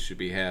don't think this should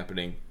be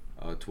happening.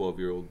 A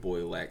 12-year-old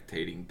boy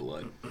lactating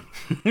blood.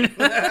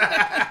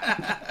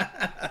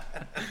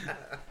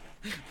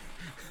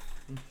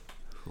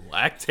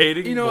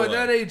 Lactating. You know, blood.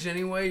 at that age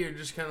anyway, you're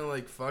just kind of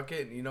like, fuck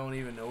it, and you don't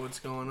even know what's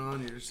going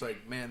on. You're just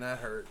like, man, that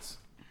hurts.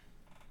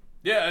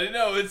 Yeah,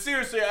 no, it's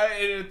seriously.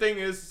 And the thing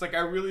is, it's like I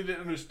really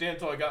didn't understand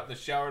until I got in the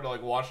shower to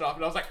like wash it off,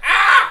 and I was like,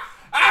 ah,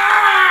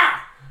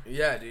 ah.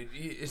 Yeah, dude,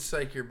 it's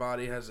like your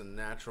body has a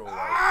natural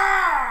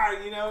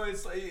like. You know,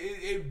 it's like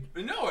it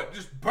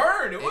just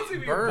burned. It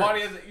wasn't even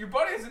your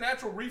body has a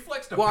natural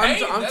reflex to Well,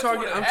 pain. I'm That's talking.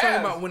 what it I'm has. talking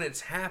about when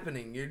it's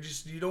happening.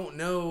 You don't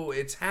know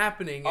it's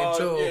happening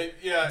until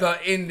yeah. the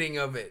ending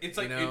of it. It's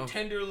like you know? your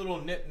tender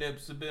little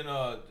nips have been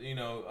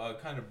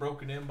kind of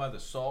broken in by the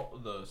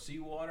salt, the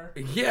seawater.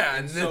 Yeah,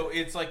 and so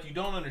it's like you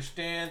don't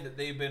understand that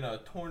they've been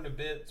torn to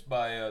bits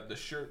by the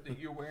shirt that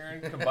you're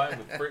wearing combined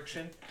with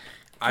friction.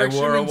 I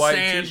wore a and white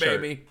sand,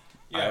 t-shirt. baby.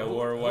 Yeah, I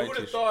wore a white who would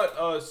have t-shirt.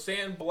 thought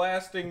sand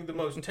blasting the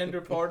most tender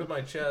part of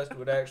my chest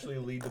would actually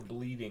lead to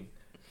bleeding?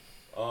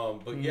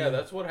 But yeah,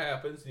 that's what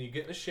happens. And you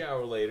get in the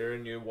shower later,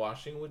 and you're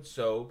washing with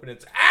soap, and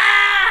it's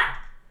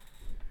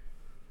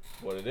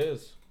what it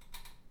is.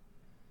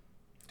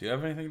 Do you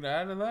have anything to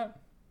add to that?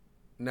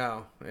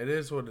 No, it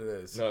is what it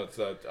is. No, it's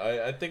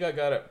I think I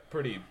got it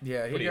pretty.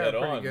 Yeah, he pretty got head it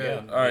pretty on.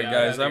 good. Yeah. All right, Yeah,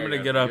 guys, I I'm think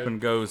gonna I get got up it and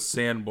go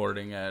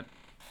sandboarding at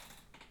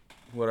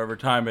whatever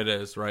time it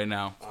is right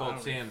now. It's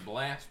called sand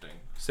blasting.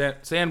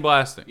 Sand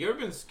blasting. You ever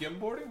been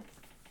skimboarding?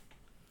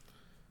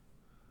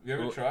 You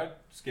ever tried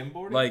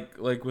skimboarding?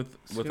 Like with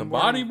a Skimboarding,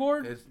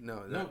 bodyboard?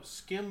 No,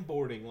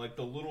 skimboarding, like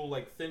the little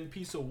like thin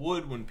piece of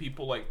wood when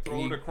people like throw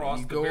You- it across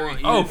you the go very. on-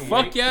 Oh Even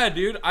fuck weight. yeah,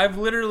 dude! I've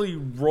literally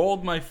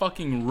rolled my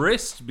fucking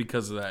wrist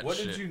because of that What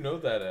shit. did you know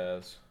that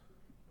as?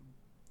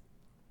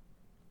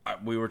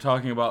 We were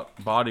talking about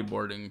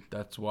bodyboarding.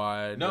 That's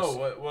why. No,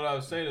 what I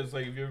was saying is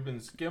like if you've ever been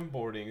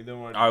skimboarding,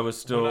 then when I was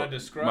still. when I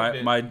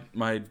described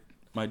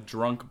my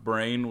drunk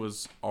brain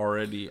was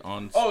already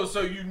on. Oh,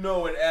 so you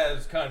know it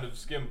as kind of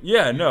skim.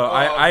 Yeah, no,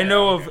 I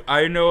know okay.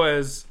 I know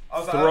as I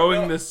was like,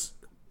 throwing I- this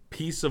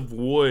piece of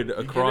wood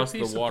across you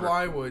get a piece the water. of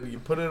plywood, you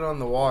put it on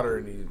the water,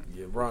 and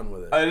you run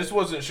with it. I just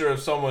wasn't sure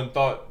if someone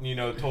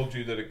told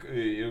you that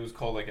it was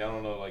called like I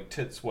don't know like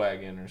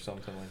titswagging or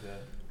something like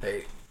that.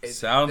 Hey,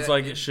 Sounds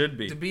like it should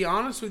be. To be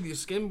honest with you,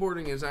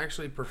 skimboarding is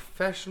actually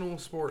professional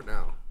sport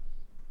now.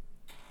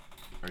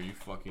 Are you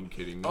fucking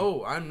kidding me?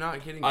 Oh, I'm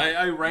not kidding.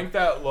 I rank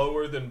that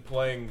lower than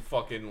playing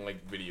fucking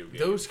like video games.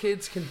 Those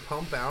kids can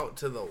pump out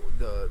to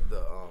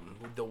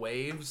the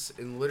waves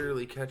and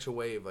literally catch a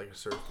wave like a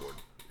surfboard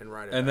and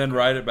ride it. And back. then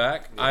ride it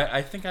back.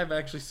 I think I've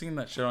actually seen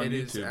that shit on It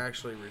is YouTube.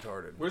 actually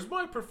retarded. Where's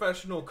my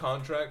professional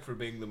contract for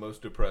being the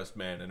most depressed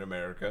man in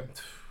America?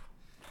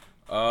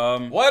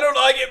 Why don't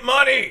I get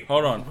money?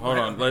 Hold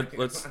on.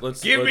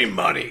 Let's Give me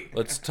money.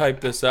 Let's type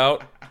this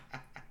out.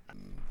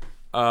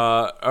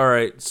 All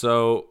right.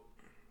 So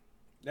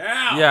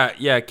Now.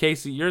 yeah,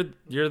 Casey,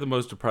 you're the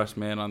most depressed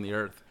man on the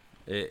earth.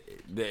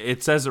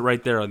 It says it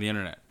right there on the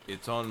internet.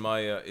 It's on my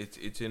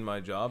it's in my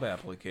job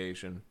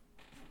application.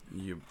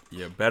 You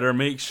better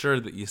make sure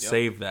that you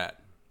save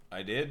that.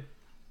 I did.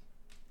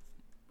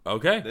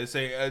 Okay. They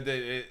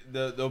say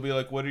they'll be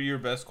like, "What are your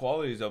best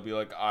qualities?" I'll be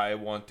like, "I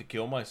want to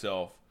kill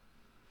myself."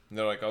 And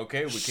they're like,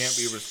 "Okay, we can't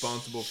be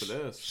responsible for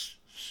this."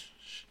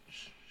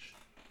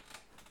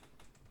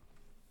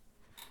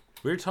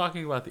 We're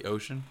talking about the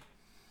ocean.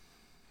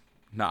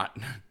 Not.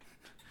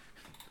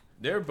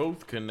 They're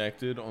both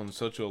connected on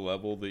such a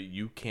level that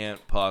you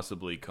can't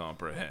possibly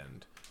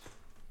comprehend.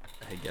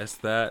 I guess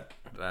that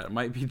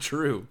might be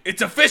true.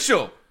 It's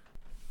official.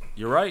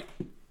 You're right.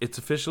 It's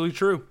officially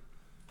true.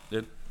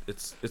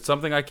 It's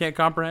something I can't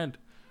comprehend.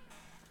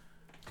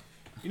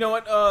 You know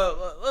what?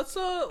 Let's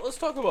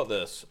talk about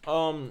this.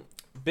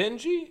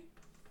 Benji,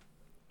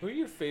 who are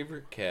your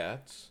favorite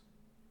cats?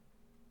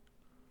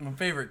 My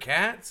favorite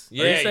cats? Are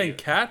you saying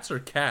cats or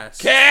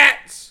cats?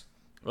 Cats?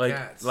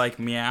 Cats. Like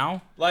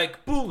meow?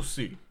 Like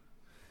Boosie.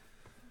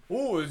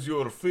 Who is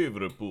your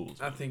favorite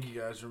Boosie? I think you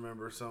guys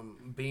remember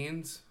some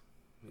beans.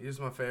 He was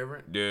my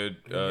favorite. Dude,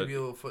 He'd give you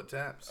little foot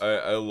taps.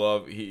 I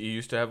love. He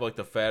used to have like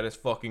the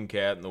fattest fucking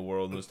cat in the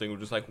world, and this thing would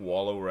just like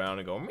wallow around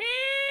and go meow.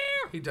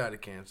 He died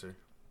of cancer.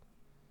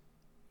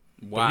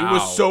 Wow. He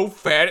was so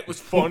fat, it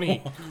was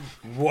funny.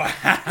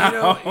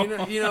 Wow.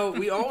 You know.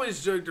 We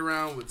always joked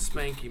around with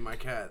Spanky, my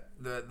cat.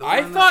 The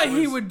I one thought that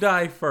he was- would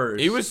die first.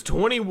 He was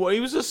 21. He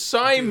was a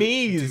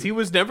Siamese. Dude. He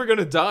was never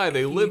gonna die.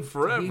 They lived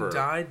forever. He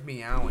died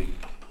meowing.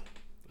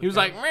 He was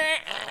like, meh.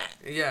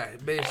 Yeah,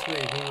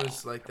 basically he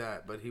was like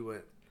that, but he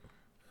went.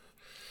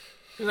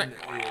 He was like,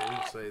 Yeah, he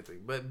didn't say anything.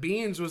 But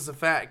Beans was the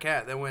fat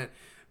cat that went,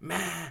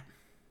 meh,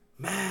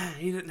 meh.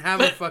 He didn't have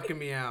a fucking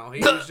meow.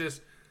 He was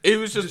just it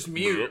was just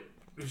mute.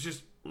 It was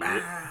just,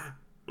 meh.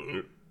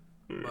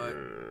 But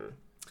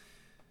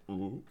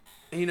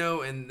you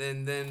know, and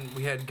then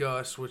we had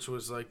Gus, which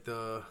was like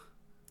the.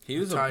 He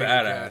was a tiger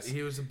badass. cat.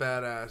 He was a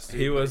badass. Dude,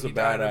 He but was a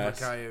died of badass.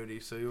 a coyote,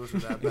 so he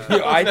wasn't that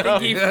bad. I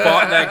think he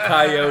fought that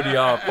coyote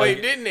off. Wait,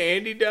 Like, didn't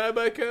Andy die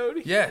by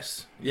coyote?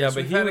 Yes. yeah, Yes,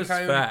 but we've he had a was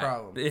coyote fat.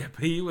 problem. Yeah,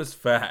 but he was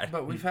fat.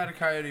 But we've had a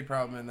coyote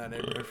problem in that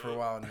neighborhood for a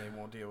while, and they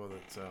won't deal with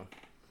it. So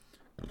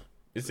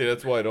You see,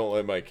 that's why I don't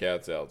let my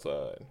cats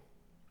outside.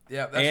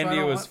 yeah, that's why I Andy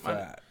don't was want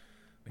fat.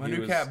 My He new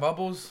was- cat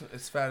Bubbles,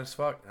 it's fat as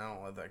fuck. I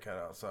don't let that cat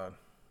outside.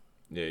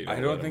 Yeah, you I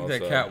let don't him think that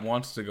outside. cat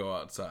wants to go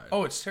outside.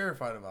 Oh, it's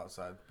terrified of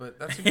outside, but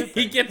that's a good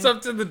thing. He gets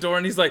up to the door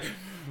and he's like,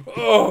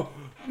 "Oh,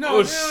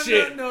 no,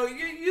 shit!" no.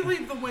 You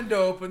leave the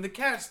window open. The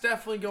cat's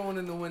definitely going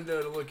in the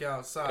window to look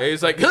outside. And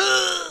he's like, But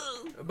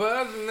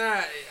other than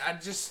that,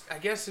 I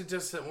guess it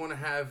just doesn't want to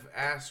have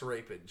ass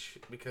rapage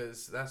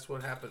because that's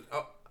what happened.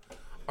 Oh,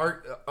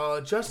 our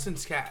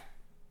Justin's cat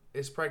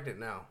is pregnant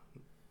now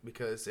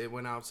because it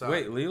went outside.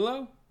 Wait,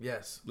 Lilo?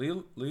 Yes.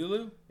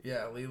 Lulu?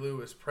 Yeah,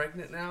 Lilu is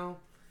pregnant now.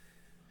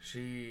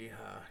 She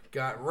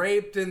got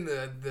raped in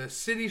the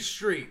city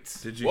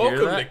streets. Did you welcome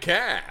hear to that?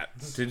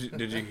 cats. Did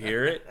you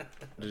hear it?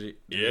 Did you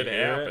It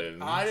hear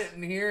happened. I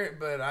didn't hear it,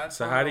 but I.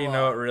 So how do you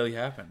know it really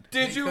happened?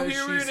 Did you Because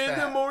hear it she's in the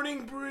fat.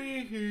 morning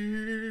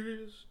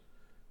breeze?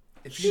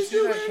 If you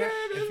see that cat,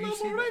 if you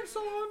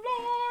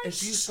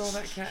If saw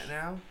that cat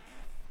now,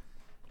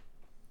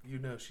 you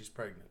know she's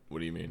pregnant. What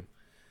do you mean?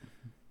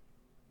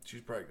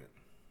 She's pregnant.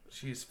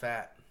 She's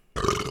fat.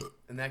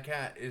 And that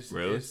cat is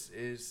Really?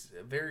 is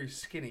a very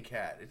skinny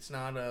cat. It's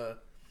not a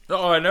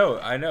Oh, I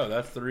know.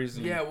 That's the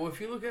reason. yeah. Well, if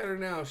you look at her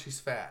now, she's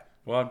fat.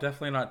 Well, I'm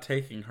definitely not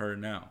taking her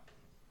now.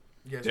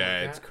 You guys want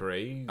a That's cat?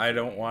 crazy. I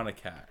don't want a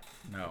cat.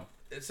 No.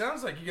 It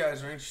sounds like you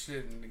guys are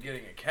interested in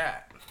getting a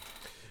cat.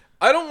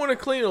 I don't want to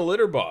clean a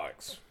litter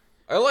box.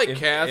 I like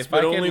cats,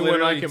 but I only when I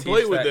literally can teach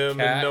play with that them and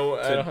cat no,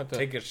 I to don't have to.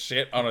 take a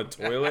shit on a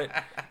toilet,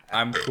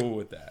 I'm cool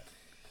with that.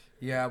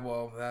 Yeah,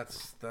 well,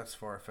 that's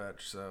far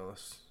fetched. So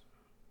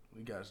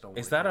you guys don't.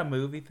 Is want that a cat.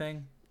 movie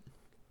thing?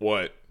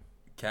 What?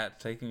 Cat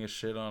taking a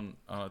shit on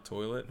a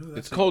toilet?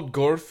 It's called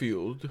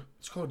Garfield.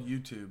 It's called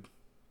YouTube.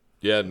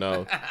 Yeah,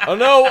 no. Oh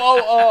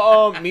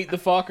no! Meet the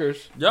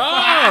Fockers.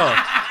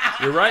 Oh,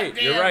 you're right.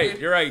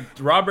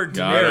 Robert De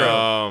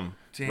Niro.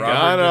 Damn. Got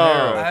Robert De 'em.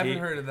 Niro. I haven't He-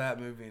 heard of that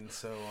movie in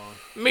so long.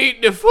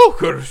 Meet the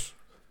Fockers.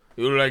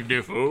 You like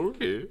the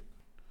food?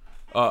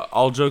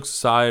 all jokes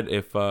aside,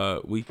 if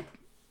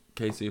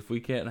Casey, if we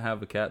can't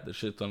have a cat that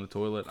shits on the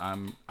toilet,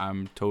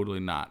 I'm totally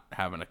not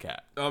having a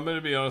cat. I'm gonna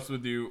be honest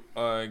with you.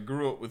 I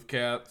grew up with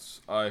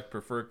cats. I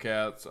prefer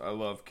cats. I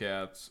love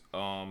cats.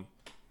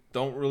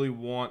 Don't really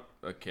want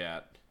a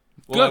cat.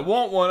 Well, Good. I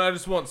want one. I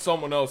just want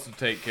someone else to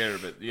take care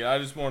of it. Yeah, I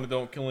just want to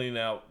don't clean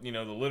out, the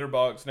litter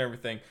box and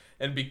everything.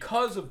 And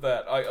because of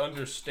that, I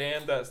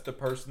understand that's the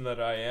person that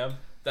I am.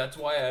 That's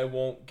why I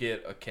won't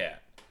get a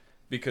cat.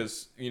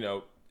 Because,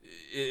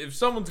 if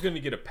someone's going to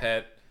get a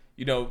pet,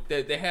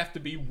 they have to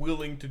be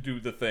willing to do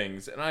the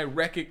things. And I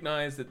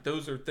recognize that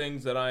those are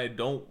things that I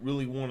don't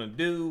really want to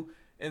do.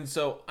 And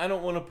so I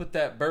don't want to put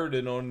that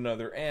burden on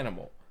another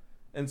animal.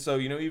 And so,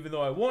 even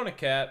though I want a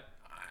cat,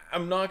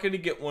 I'm not going to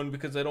get one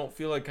because I don't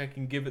feel like I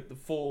can give it the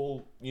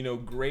full,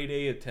 grade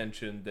A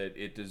attention that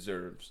it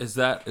deserves. Is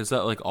that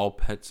like all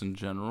pets in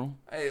general?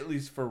 At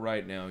least for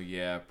right now,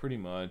 yeah, pretty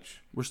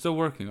much. We're still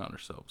working on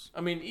ourselves. I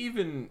mean,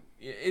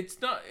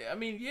 it's not,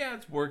 yeah,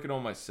 it's working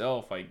on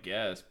myself, I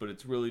guess, but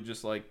it's really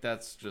just like,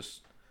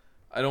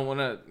 I don't want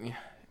to,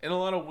 in a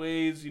lot of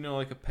ways,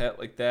 like a pet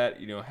like that,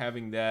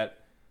 having that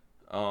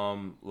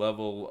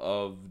level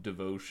of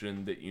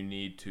devotion that you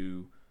need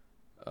to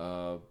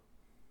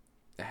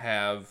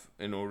have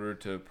in order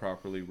to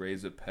properly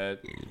raise a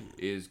pet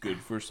is good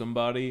for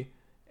somebody,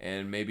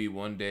 and maybe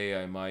one day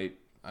I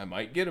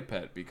might get a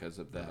pet because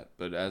of that.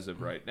 But as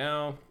of right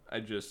now,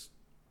 I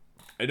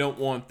don't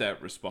want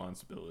that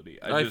responsibility.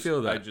 I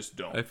feel that. I just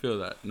don't. I feel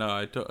that. No,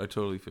 I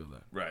totally feel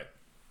that. Right.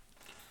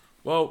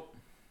 Well,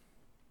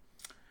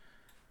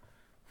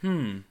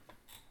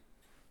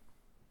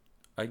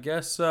 I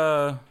guess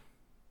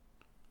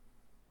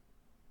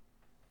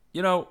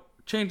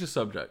change the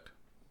subject.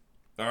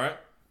 All right.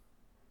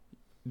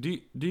 Do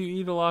you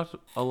eat a lot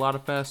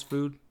of fast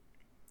food?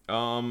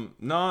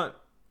 Not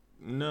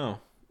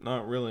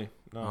really.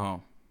 No.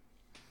 Oh.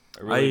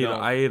 really don't.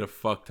 I ate a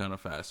fuck ton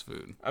of fast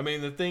food. I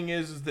mean, the thing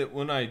is that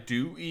when I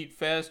do eat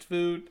fast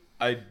food,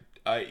 I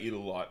eat a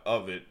lot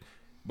of it,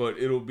 but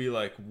it'll be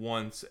like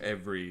once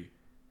every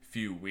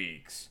few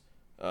weeks.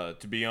 To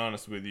be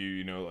honest with you,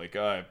 you know, like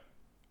I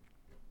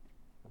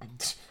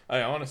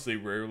honestly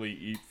rarely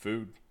eat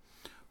food.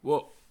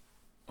 Well,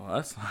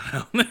 that's not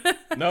healthy.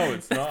 No,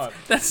 it's not.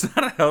 That's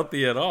not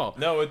healthy at all.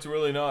 No, it's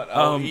really not.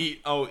 I'll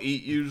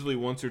eat usually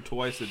once or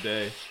twice a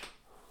day,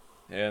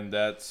 and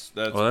that's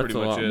pretty much it. That's a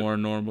lot more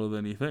normal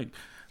than you think.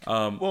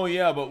 Well,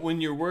 yeah, but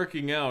when you're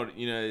working out,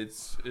 you know, it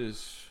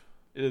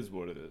is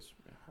what it is.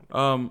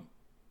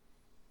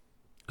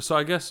 So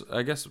I guess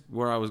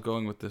where I was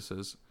going with this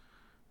is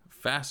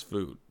fast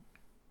food.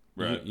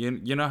 Right.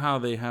 You know how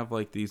they have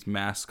like these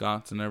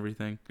mascots and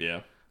everything?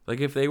 Yeah. Like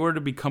if they were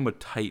to become a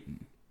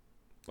Titan.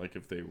 Like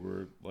if they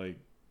were like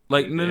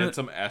Like they had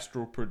some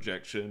astral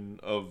projection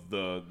of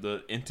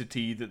the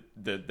entity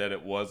that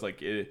it was,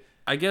 like it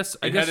had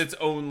its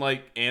own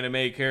like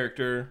anime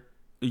character.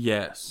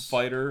 Yes.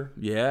 Fighter.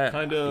 Yeah.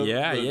 Kind of.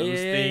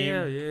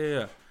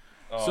 Yeah.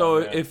 Oh, So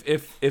man.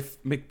 if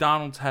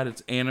McDonald's had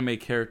its anime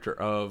character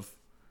of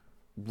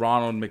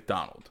Ronald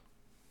McDonald,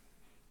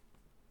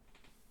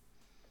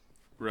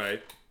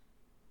 right.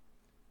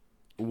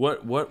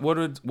 what would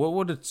its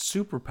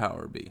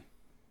superpower be?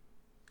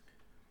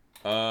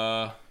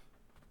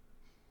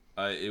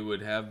 It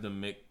would have the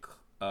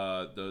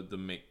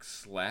Mick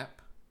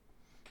slap,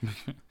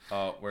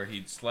 where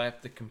he'd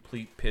slap the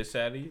complete piss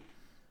out of you.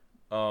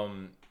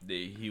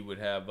 He'd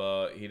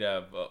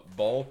have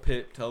ball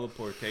pit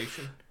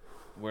teleportation,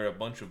 where a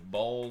bunch of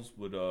balls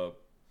would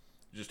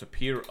just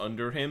appear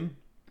under him,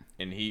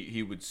 and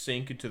he would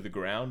sink into the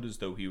ground as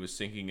though he was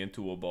sinking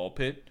into a ball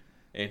pit,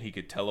 and he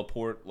could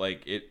teleport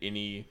like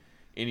any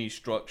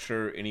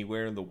structure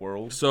anywhere in the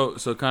world. So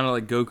kind of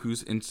like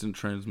Goku's instant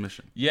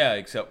transmission. Yeah,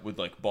 except with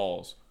like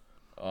balls,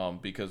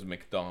 because of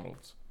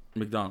McDonald's.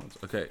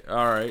 Okay.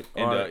 All right.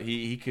 And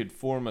he could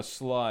form a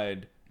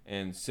slide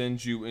and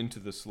send you into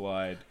the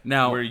slide.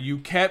 Now, where you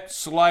kept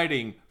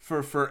sliding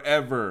for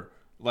forever.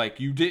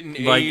 Like you didn't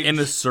like age. in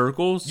the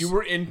circles. You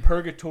were in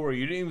purgatory.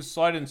 You didn't even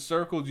slide in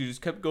circles. You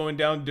just kept going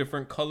down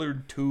different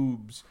colored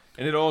tubes,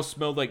 and it all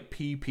smelled like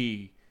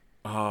pee.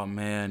 Oh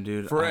man,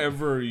 dude!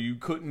 Forever, you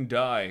couldn't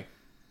die.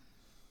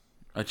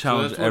 I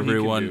challenge that's what he can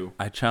everyone. do.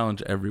 I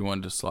challenge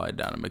everyone to slide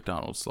down a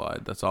McDonald's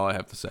slide. That's all I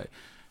have to say.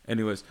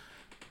 Anyways,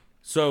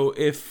 so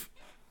if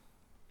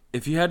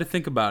you had to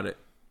think about it,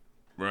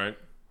 Right.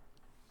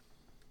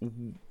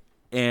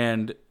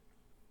 and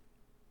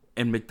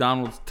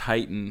McDonald's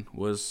Titan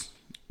was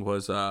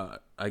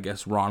I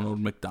guess Ronald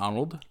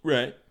McDonald.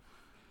 Right.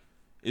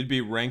 It'd be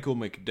Rankle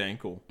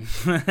McDankle.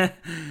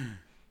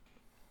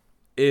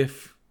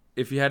 If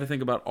you had to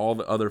think about all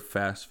the other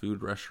fast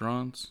food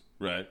restaurants,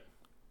 Right.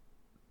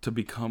 to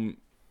become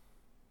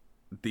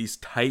these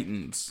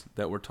titans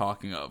that we're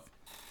talking of,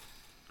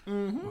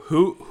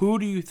 who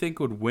do you think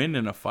would win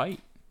in a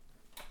fight?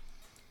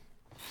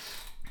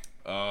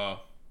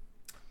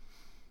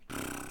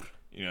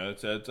 You know,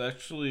 it's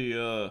actually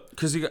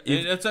Because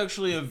that's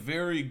actually a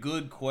very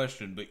good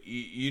question, but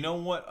you know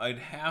what? I'd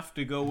have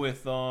to go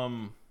with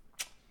Oh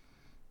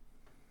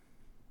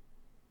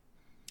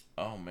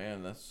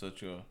man, it's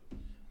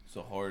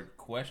a hard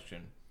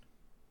question.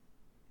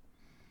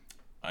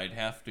 I'd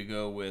have to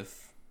go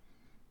with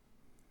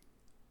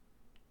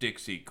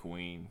Dixie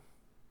Queen.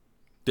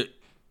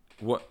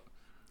 what?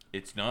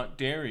 It's not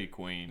Dairy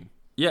Queen.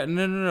 Yeah,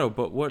 no.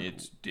 But what?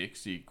 It's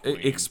Dixie Queen.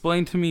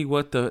 Explain to me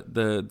what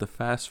the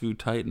fast food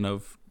titan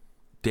of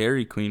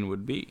Dairy Queen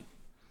would be.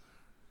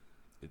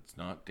 It's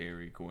not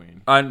Dairy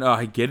Queen. I know,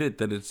 I get it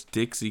that it's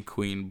Dixie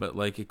Queen, but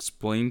like,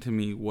 explain to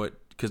me what?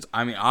 Because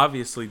I mean,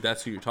 obviously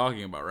that's who you're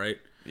talking about, right?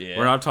 Yeah.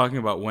 We're not talking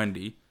about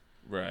Wendy.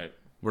 Right.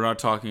 We're not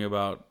talking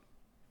about.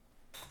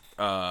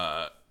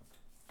 We're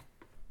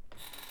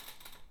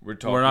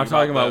not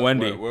talking about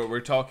Wendy. We're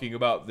talking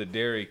about the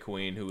Dairy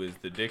Queen, who is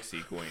the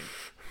Dixie Queen.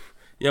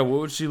 Yeah, what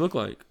would she look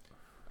like?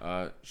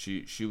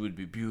 She would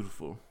be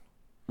beautiful.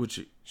 Would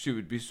she? She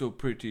would be so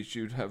pretty.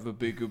 She would have a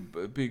bigger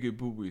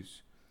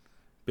boobies,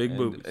 Big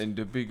boobies. and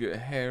a bigger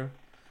hair,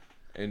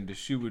 and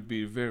she would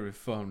be very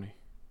funny.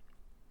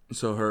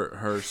 So her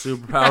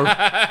superpower.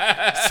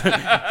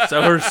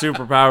 so her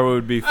superpower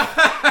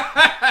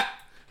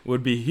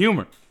would be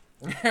humor.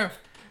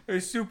 Her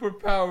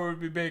superpower would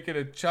be making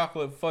a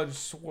chocolate fudge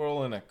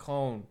swirl in a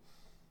cone.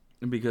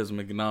 Because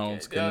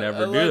McDonald's can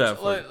never do that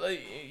for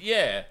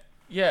you.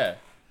 Yeah.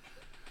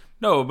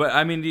 No, but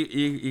I mean,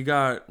 you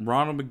got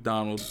Ronald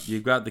McDonald.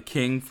 You've got the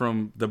King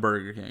from the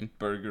Burger King.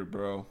 Burger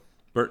Bro.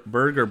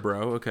 Burger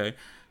Bro, okay.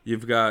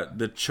 You've got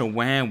the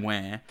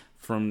Chihuahua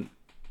from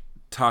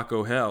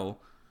Taco Hell.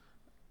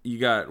 You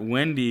got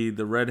Wendy,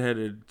 the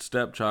redheaded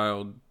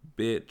stepchild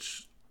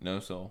bitch. No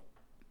soul.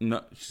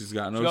 No, she's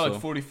got no She's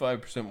got soul. like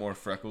 45% more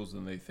freckles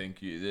than they think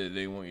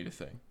they want you to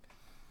think.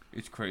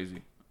 It's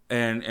crazy.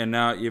 And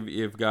now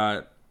you've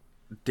got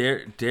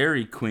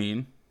Dairy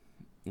Queen.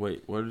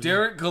 Wait, what is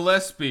Derek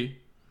Gillespie.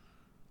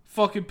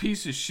 Fucking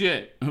piece of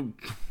shit.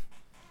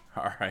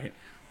 All right.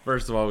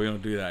 First of all, we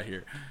don't do that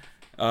here.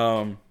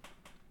 And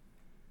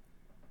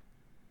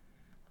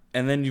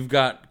then you've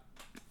got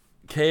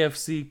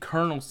KFC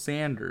Colonel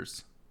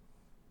Sanders,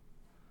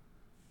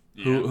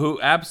 who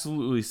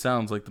absolutely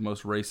sounds like the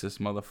most racist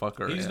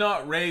motherfucker. He's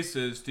not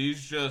racist.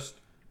 He's just,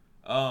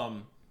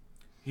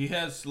 he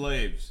has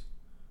slaves.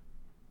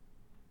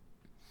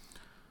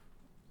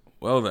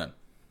 Well then.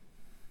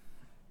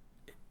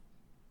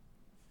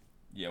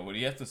 Yeah, what do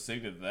you have to say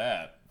to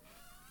that?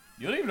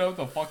 You don't even know what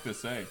the fuck to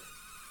say.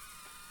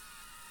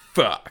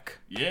 Fuck.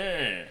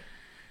 Yeah.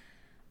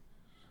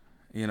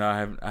 You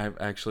know, I've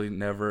actually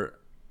never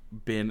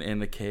been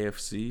in a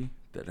KFC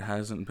that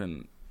hasn't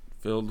been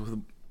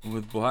filled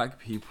with black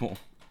people.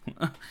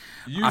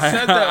 You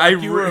said that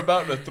like you were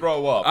about to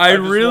throw up. I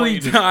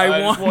want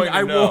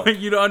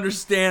you to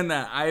understand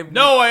that.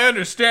 No, I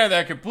understand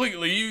that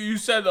completely. You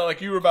said that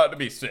like you were about to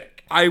be sick.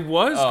 I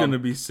was gonna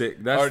be sick.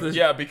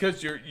 Yeah,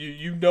 because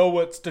you know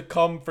what's to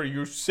come for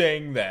you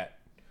saying that.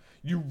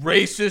 You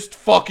racist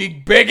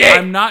fucking bigot.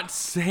 I'm not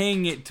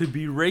saying it to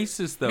be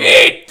racist though.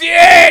 Eat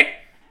it.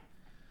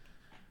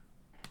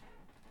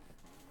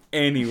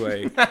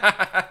 Anyway,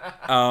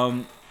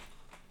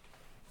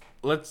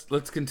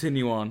 let's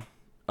continue on.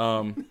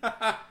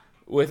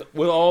 With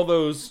all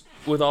those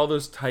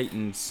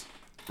titans,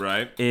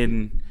 right,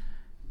 in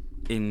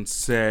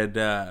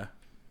said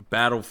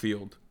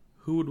battlefield,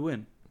 who would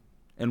win,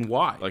 and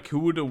why? Like who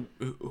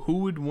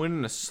would win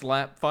in a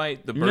slap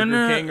fight? The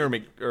Burger King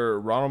or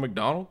Ronald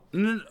McDonald?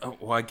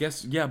 Well, I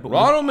guess yeah, but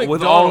Ronald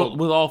McDonald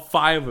with all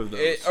five of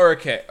those.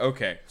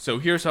 Okay. So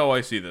here's how I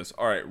see this.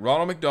 All right,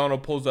 Ronald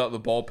McDonald pulls out the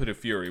ball pit of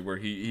fury, where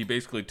he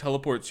basically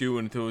teleports you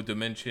into a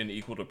dimension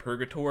equal to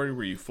purgatory,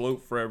 where you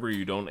float forever,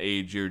 you don't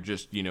age, you're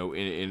just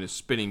in a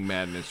spinning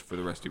madness for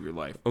the rest of your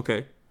life.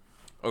 Okay.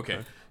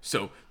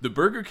 So the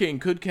Burger King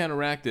could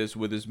counteract this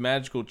with his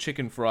magical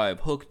chicken fry of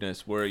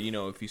hookness, where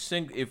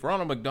if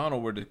Ronald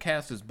McDonald were to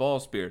cast his ball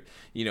spear,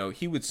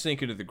 he would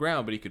sink into the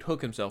ground, but he could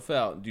hook himself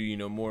out and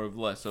do more or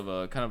less of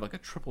a kind of like a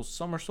triple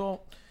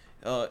somersault,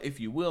 if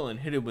you will,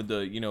 and hit him with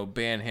the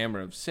band hammer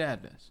of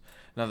sadness.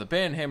 Now the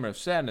band hammer of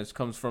sadness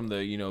comes from the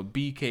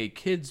BK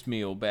Kids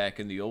meal back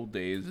in the old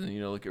days,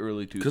 and like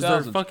early 2000s. Because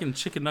their fucking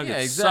chicken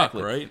nuggets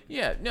exactly. suck, right?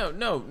 Yeah, no,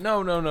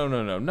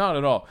 not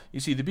at all. You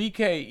see, the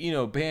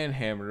BK band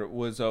hammer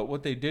was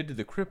what they did to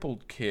the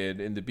crippled kid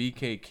in the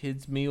BK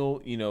Kids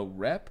meal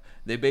rep.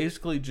 They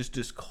basically just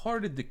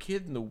discarded the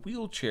kid in the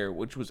wheelchair,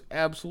 which was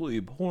absolutely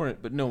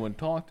abhorrent, but no one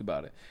talked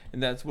about it,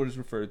 and that's what is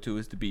referred to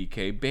as the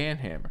BK band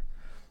hammer.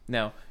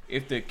 Now,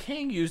 if the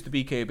King used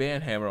the BK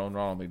band hammer on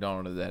Ronald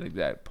McDonald at that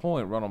exact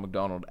point, Ronald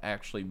McDonald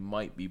actually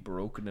might be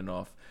broken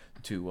enough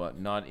to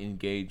not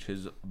engage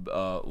his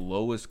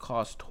lowest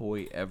cost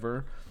toy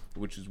ever,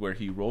 which is where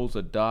he rolls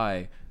a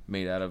die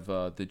made out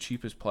of the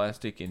cheapest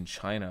plastic in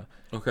China.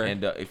 Okay.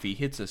 And if he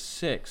hits a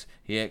 6,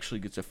 he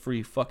actually gets a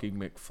free fucking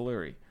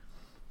McFlurry.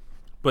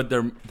 But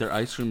their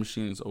ice cream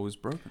machine is always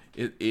broken.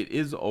 It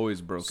is always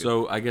broken.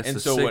 So I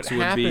guess what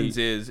happens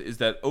is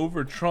that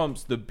over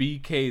trumps the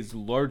BK's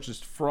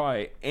largest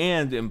fry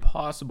and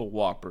Impossible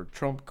Whopper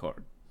trump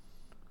card.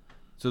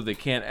 So they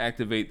can't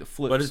activate the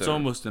flip. But it's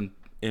almost in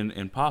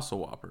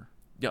Impossible Whopper.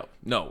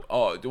 No.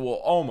 Well,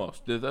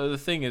 almost. The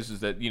thing is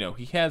that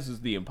he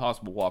has the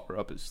Impossible Whopper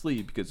up his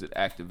sleeve because it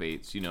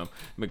activates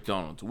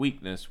McDonald's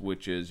weakness,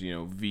 which is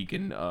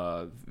vegan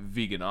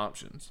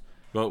options.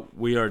 But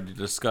we already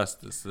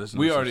discussed this.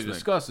 We already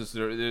discussed this.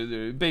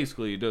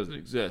 Basically, it doesn't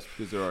exist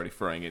because they're already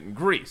frying it in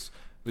grease.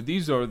 But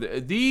these are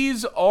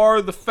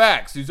the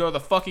facts. These are the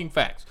fucking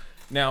facts.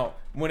 Now,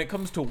 when it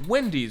comes to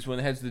Wendy's, when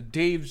it has the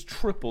Dave's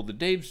Triple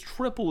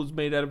is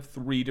made out of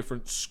 3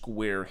 different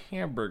square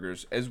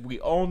hamburgers. As we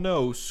all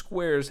know,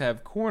 squares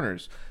have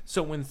corners.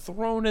 So when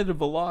thrown at a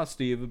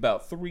velocity of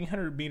about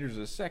 300 meters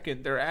a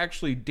second, they're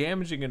actually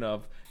damaging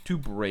enough to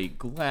break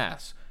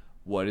glass.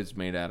 What is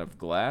made out of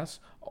glass?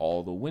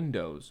 All the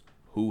windows.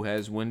 Who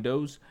has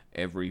windows?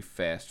 Every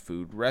fast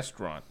food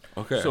restaurant.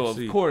 Okay. So of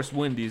course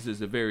Wendy's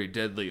is a very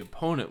deadly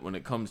opponent when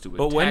it comes to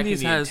attacking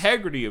the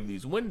integrity of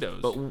these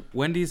windows. But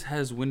Wendy's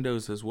has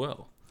windows as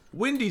well.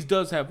 Wendy's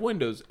does have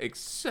windows,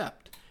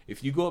 except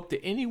if you go up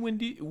to any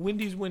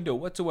Wendy's window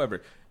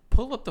whatsoever,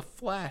 pull up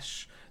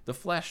the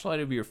flashlight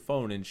of your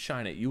phone and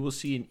shine it. You will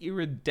see an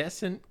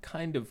iridescent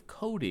kind of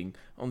coating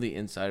on the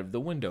inside of the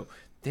window.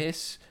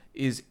 This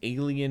is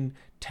alien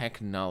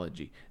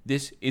technology.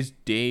 This is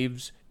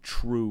Dave's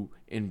true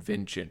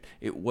invention.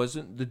 It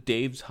wasn't the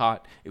Dave's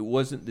Hot. It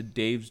wasn't the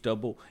Dave's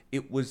Double.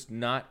 It was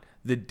not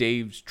the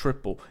Dave's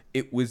Triple.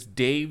 It was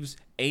Dave's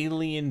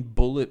alien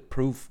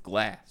bulletproof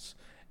glass.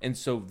 And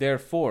so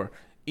therefore,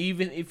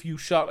 even if you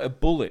shot a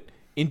bullet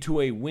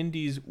into a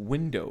Wendy's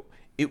window,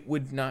 it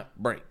would not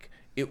break.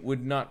 It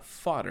would not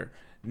fodder.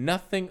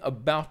 Nothing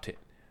about it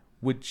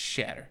would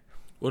shatter.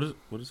 What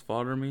does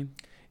fodder mean?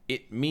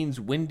 It means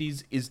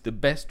Wendy's is the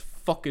best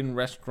fucking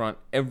restaurant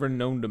ever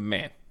known to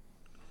man.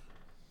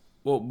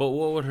 Well, but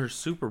what would her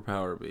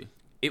superpower be?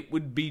 It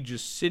would be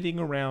just sitting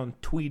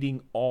around tweeting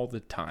all the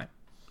time.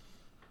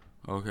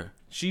 Okay.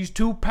 She's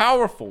too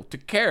powerful to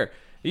care.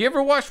 You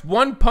ever watched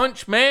One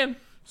Punch Man?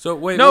 So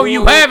wait. No, wait,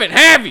 you wait, haven't,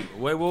 have you?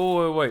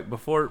 Wait.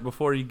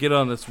 Before you get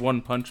on this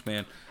One Punch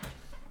Man,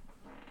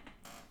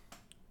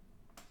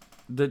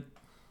 the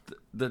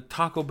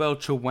Taco Bell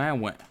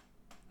Chihuahua.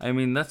 I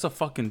mean, that's a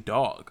fucking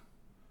dog.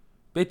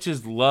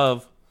 Bitches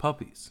love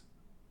puppies.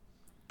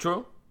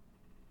 True.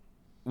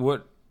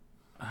 What?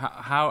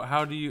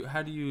 How do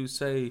you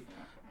say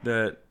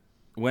that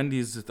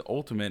Wendy's is the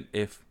ultimate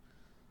if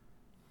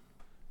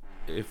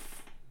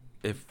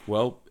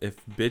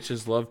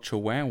bitches love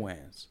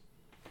Chihuahuas?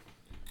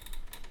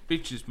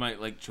 Bitches might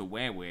like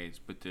chihuahuas,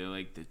 but they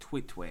like the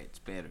twits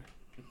better.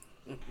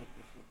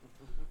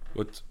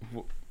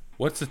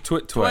 What's a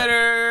twit?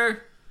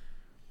 Twitter.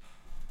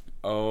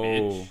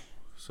 Oh,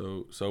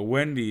 Bitch. so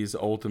Wendy's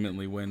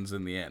ultimately wins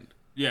in the end.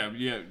 Yeah,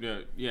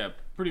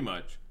 pretty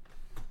much.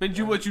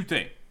 Benji, what you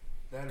think?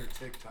 That or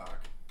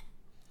TikTok.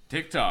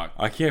 TikTok.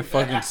 I can't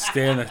fucking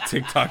stand that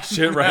TikTok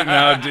shit right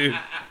now, dude.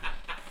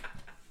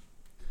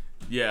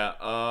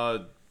 Yeah,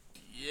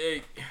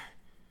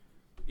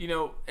 you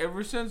know,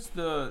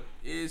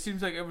 it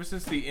seems like ever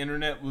since the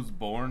internet was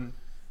born,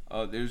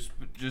 there's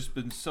just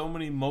been so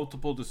many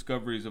multiple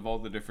discoveries of all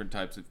the different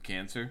types of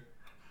cancer.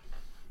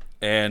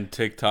 And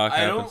TikTok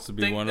happens to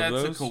be one of those. I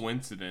don't think that's a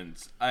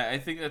coincidence. I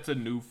think that's a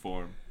new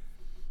form.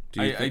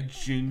 I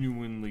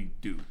genuinely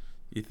do.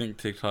 You think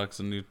TikTok's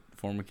a new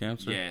form of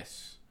cancer?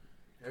 Yes.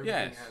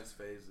 Everything has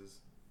phases.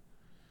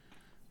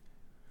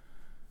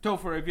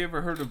 Topher, have you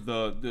ever heard of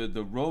the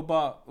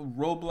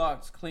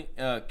Roblox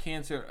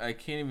cancer? I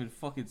can't even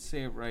fucking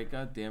say it right.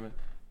 God damn it.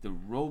 The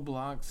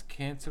Roblox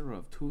cancer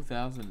of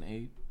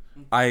 2008.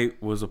 I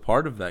was a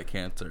part of that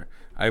cancer.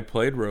 I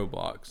played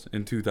Roblox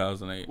in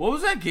 2008. What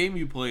was that game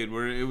you played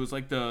where it was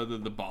like the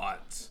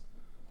bots?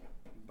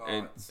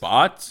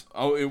 Bots?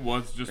 Oh, it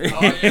was just Oh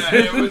yeah,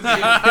 it was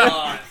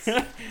bots.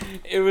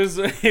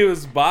 It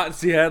was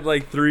bots. You had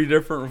like 3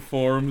 different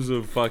forms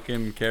of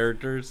fucking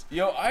characters.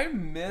 Yo, I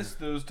miss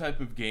those type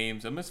of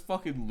games. I miss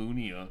fucking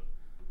Lunia.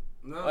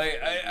 No, Like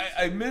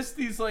I miss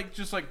these like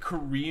just like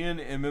Korean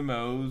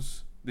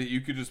MMOs that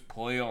you could just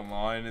play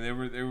online, and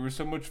they were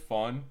so much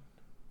fun.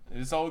 And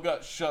it's all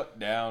got shut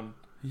down.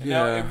 And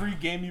now every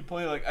game you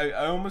play, like I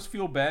almost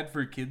feel bad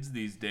for kids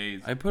these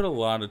days. I put a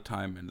lot of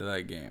time into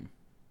that game.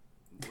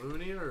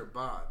 Lunia or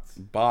bots?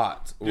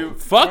 Bots. Dude,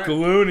 fuck we're-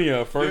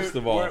 Lunia, first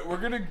Dude, of all.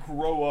 we're gonna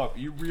grow up.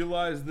 You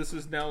realize this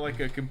is now like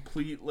a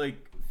complete like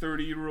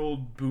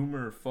 30-year-old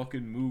boomer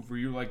fucking move where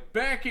you're like,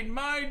 back in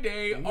my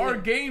day, our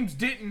games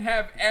didn't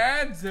have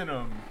ads in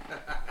them.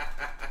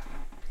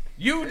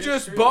 You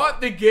just true. bought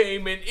the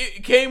game and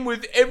it came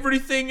with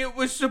everything it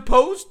was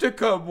supposed to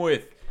come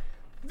with.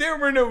 There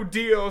were no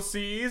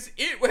DLCs.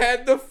 It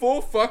had the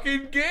full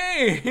fucking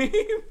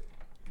game.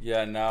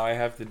 Yeah, now I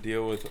have to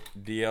deal with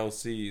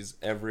DLCs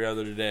every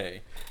other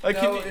day. Like,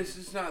 No, it's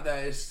just not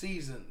that. It's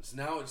seasons.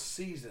 Now it's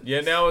seasons.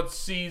 yeah, now it's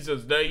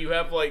seasons. Now you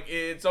have like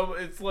it's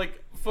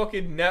like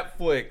fucking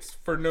Netflix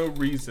for no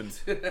reason.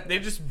 They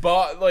just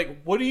bought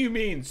like, what do you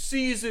mean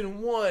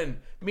season 1?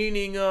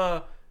 Meaning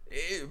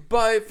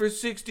buy it for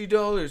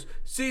 $60.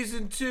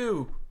 Season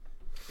 2.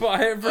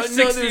 Buy it for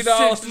Another $60.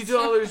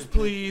 $60,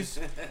 please.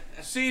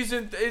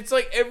 It's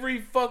like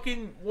every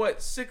fucking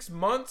 6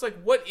 months? Like,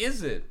 what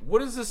is it?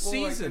 What is a Well,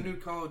 season? like the new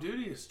Call of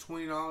Duty is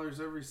 $20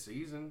 every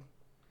season.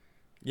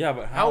 Yeah,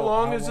 but How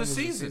long is a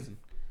season?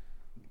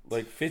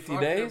 Like 50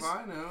 Fuck days? if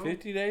I know.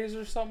 50 days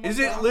or something? Is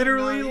like it that?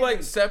 literally Not like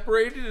even.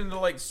 separated into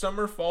like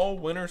summer, fall,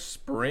 winter,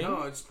 spring?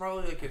 No, it's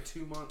probably like a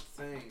 2-month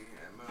thing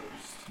at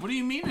most. What do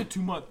you mean a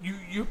 2 month?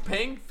 You're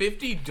paying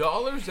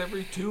 $50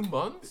 every 2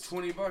 months? It's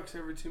 $20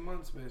 every 2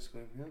 months,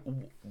 basically. Yeah.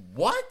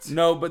 What?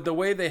 No, but the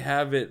way they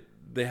have it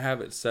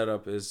set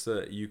up is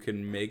that you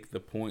can make the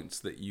points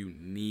that you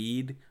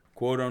need,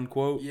 quote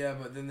unquote. Yeah,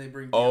 but then they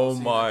bring DLC Oh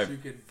that my you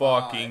could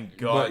fucking buy.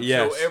 god! But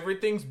yes. So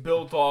everything's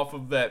built off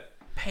of that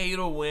pay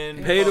to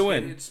win. Pay to Fucking-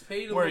 win. It's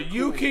pay to Where win.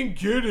 you cool. can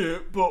get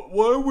it, but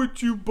why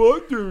would you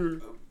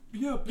bother?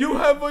 Yeah, You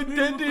have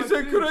identities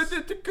and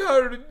credit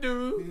card,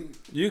 dude.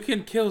 You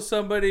can kill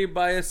somebody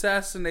by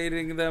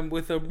assassinating them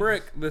with a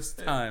brick this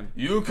time.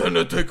 You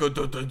cannot take the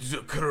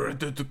credit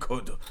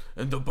card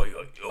and buy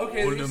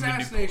Okay, the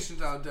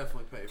assassinations I'll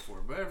definitely pay for,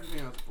 but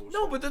everything else is bullshit.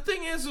 No, but the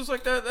thing is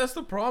like that's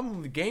the problem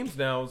with the games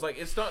now. It's like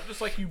it's not just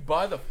like you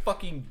buy the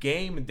fucking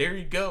game and there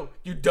you go,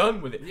 you're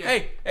done with it. Yeah.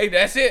 Hey,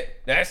 that's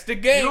it. That's the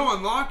you game. don't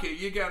unlock it,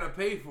 you gotta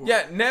pay for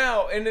Yeah, it.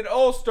 now, and it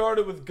all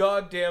started with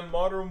goddamn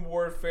Modern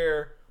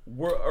Warfare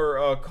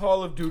or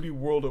Call of Duty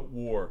World at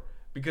War,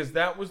 because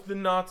that was the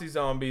Nazi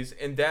zombies,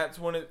 and that's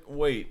when it.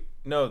 Wait,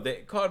 no,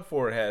 COD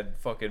 4 had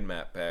fucking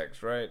map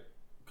packs, right?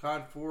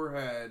 COD 4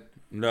 had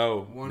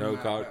No, one no,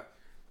 map COD, pack.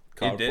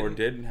 COD 4 didn't?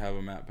 didn't have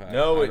a map pack.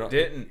 No, I it don't-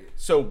 didn't.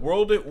 So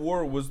World at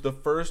War was the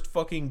first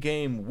fucking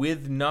game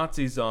with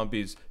Nazi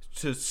zombies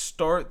to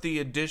start the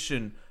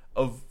addition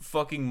of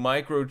fucking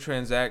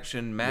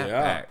microtransaction map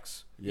Yeah.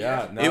 packs.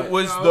 Yeah, no, It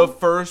was No. the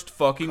first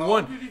fucking Call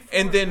of one. Duty 4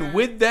 And then had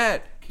with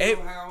that,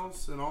 Kill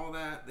House and all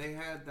that, they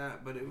had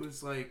that, but it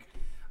was like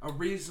a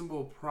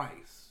reasonable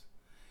price.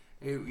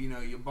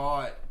 You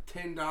bought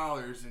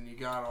 $10 and you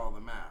got all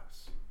the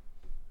maps.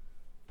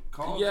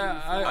 Call of Yeah,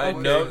 Duty I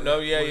 4 No,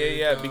 was,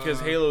 yeah. Because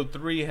Halo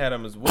 3 had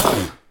them as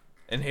well,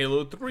 and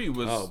Halo 3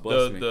 was Oh,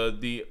 bless me.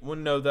 the well,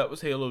 no, that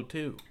was Halo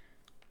 2.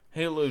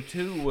 Halo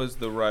 2 was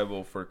the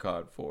rival for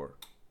COD 4,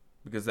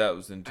 because that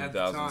was in at the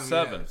time,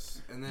 2007.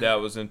 yes. And then That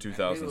was in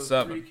Halo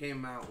 2007. 3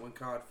 came out when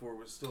COD 4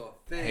 was still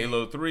a thing.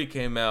 Halo 3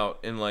 came out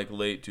in like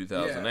late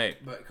 2008. Yeah,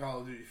 but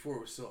Call of Duty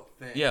 4 was still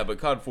a thing. Yeah, but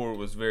COD 4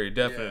 was very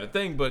definite Yeah. a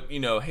thing. But, you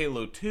know,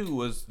 Halo 2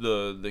 was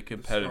the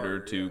competitor starter,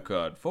 to yeah.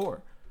 COD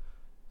 4.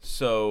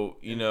 So,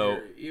 you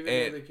know, Even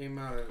and- though they came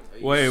out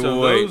a Wait, year-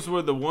 so wait. those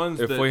were the ones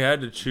If that... we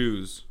had to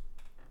choose,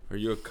 are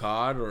you a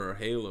COD or a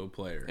Halo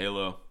player?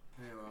 Halo.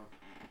 Halo.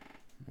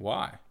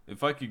 Why?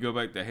 If I could go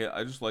back to Halo,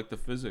 I just like the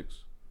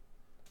physics.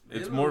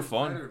 It's Halo more was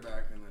fun. better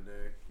back in the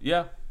day.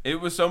 Yeah, it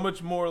was so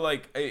much more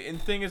like. And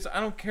the thing is, I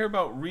don't care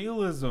about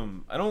realism.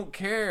 I don't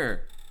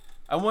care.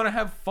 I want to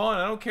have fun.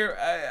 I don't care.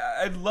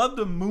 I'd love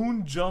to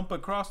moon jump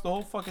across the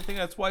whole fucking thing.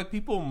 That's why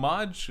people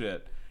mod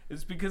shit.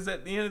 It's because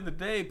at the end of the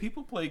day,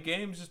 people play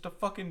games just to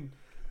fucking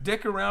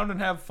dick around and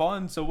have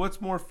fun. So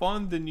what's more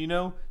fun than, you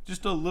know,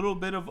 just a little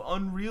bit of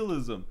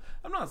unrealism?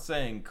 I'm not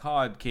saying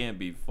COD can't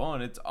be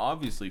fun. It's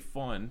obviously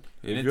fun.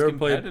 and Have it's you ever played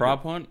competitive.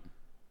 Prop Hunt?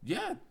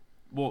 Yeah.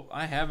 Well,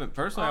 I haven't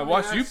personally. I I mean,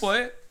 watched you that's-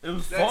 play it. It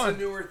was That's fun. a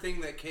newer thing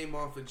that came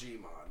off of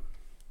Gmod.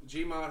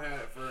 Gmod had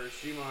it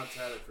first. Gmod's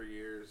had it for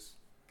years.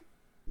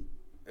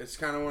 It's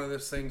kind of one of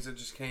those things that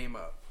just came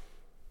up.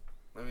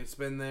 I mean, it's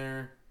been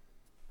there.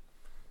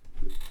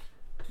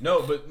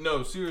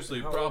 No,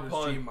 seriously, How Prop old is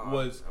Hunt Gmod?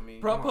 was I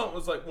mean, Prop come on. Hunt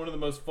was like one of the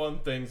most fun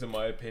things in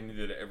my opinion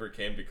that ever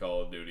came to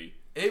Call of Duty.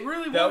 It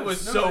really was. That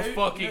was No, so it-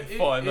 fucking it-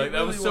 fun. it Like that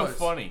really was so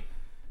funny.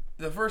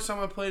 The first time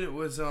I played it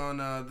was on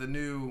the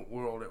new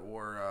World at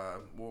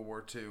War, World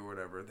War II or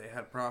whatever. They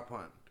had Prop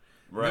Hunt.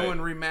 Right. Then when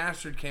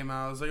Remastered came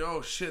out, I was like,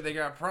 oh shit, they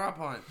got Prop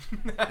Hunt.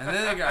 And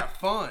then they got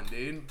fun,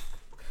 dude.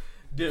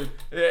 Dude,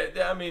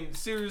 I mean,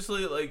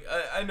 seriously, like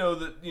I know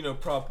that, you know,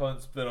 Prop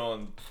Hunt's been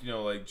on, you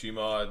know, like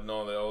Gmod and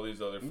all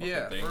these other fucking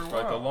Yeah, things for a for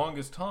like the while.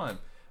 longest time.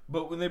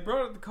 But when they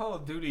brought up the Call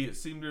of Duty, it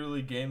seemed to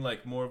really gain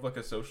like more of like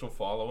a social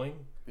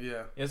following.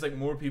 Yeah. It's like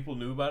more people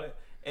knew about it,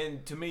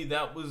 and to me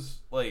that was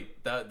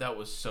like that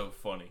was so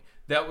funny.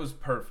 That was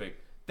perfect.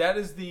 That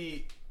is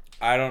the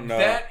I don't know.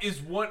 that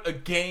is what a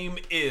game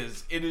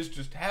is. It is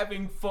just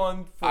having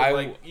fun for I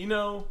like, you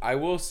know. I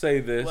will say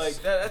this. Like,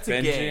 that's a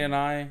Benji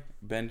game.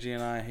 Benji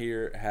and I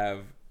here have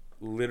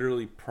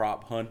literally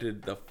prop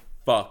hunted the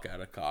fuck out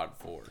of COD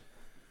 4.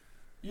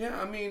 Yeah,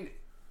 I mean,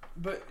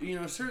 but you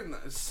know,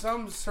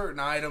 some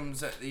certain items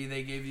that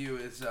they give you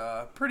is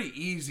pretty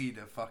easy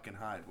to fucking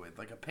hide with,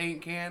 like a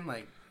paint can.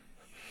 Like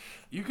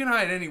you can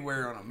hide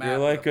anywhere on a map. You're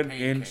like with a an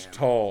paint inch can.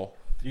 tall.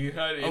 You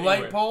had A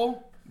light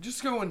pole.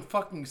 Just go in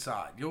fucking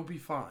side. You'll be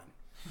fine.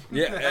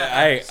 Yeah,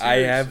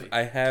 Seriously.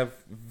 I have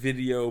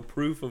video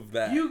proof of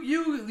that.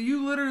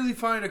 You literally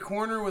find a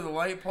corner with a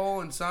light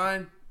pole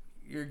inside.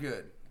 You're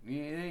good.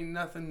 You ain't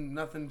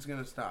nothing's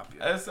gonna stop you.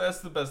 That's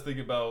the best thing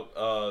about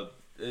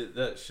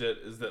that shit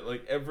is that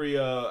like every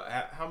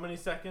how many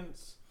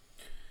seconds?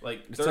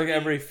 Like It's like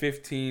every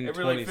 15,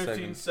 every 20 like 15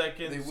 seconds.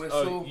 seconds. They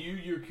whistle.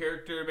 Your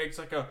character makes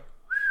like a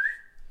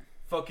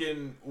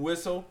fucking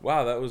whistle.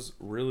 Wow, that was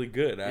really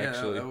good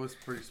actually. Yeah, that was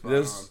pretty spot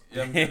This,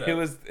 Yeah, I'm good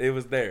at it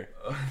was there.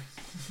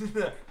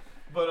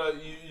 But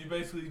you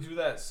basically do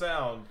that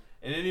sound,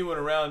 and anyone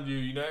around you,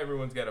 you know,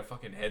 everyone's got a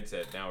fucking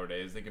headset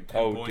nowadays. They can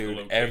pinpoint Oh, the dude,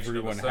 location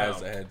everyone of the has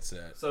sound. a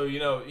headset. So you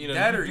know, on.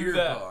 That you or do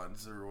that.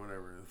 earpods or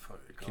whatever the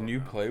fuck they call Can it you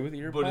now. play with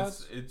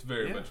earpods? But it's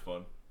very Yeah. much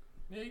fun.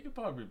 Yeah, you could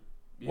probably.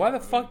 Yeah, Why the I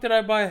mean, fuck did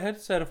I buy a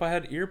headset if I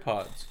had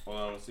earpods? Hold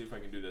on, let's see if I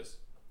can do this.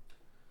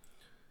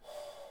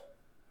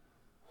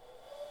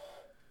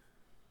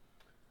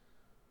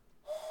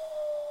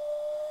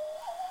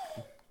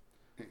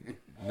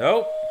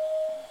 Nope.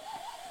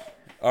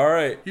 All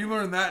right. You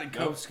learned that in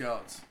Cub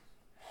Scouts.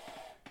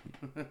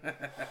 I'm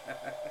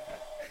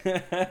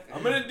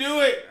gonna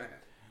do it.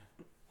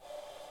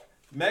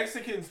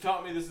 Mexicans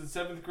taught me this in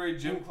 7th grade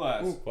gym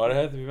class. Why do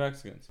it have to be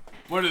Mexicans?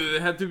 What did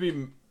it have to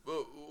be?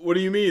 What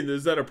do you mean?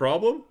 Is that a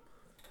problem?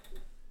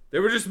 They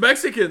were just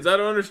Mexicans. I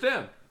don't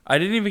understand. I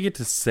didn't even get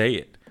to say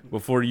it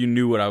before you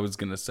knew what I was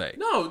gonna say.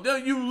 No,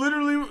 you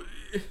literally.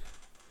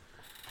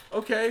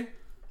 Okay,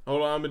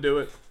 hold on. I'm gonna do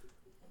it.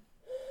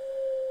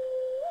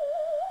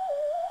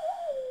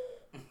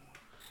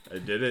 I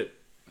did it.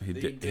 He He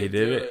did. did He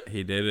do did it. it.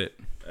 He did it.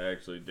 I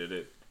actually did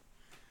it.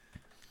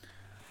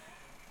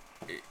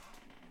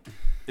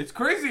 It's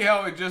crazy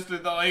how it just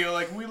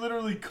like we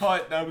literally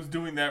cut and I was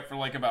doing that for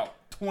like about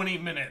 20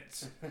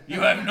 minutes.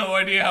 You have no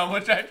idea how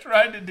much I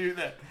tried to do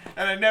that.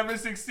 And I never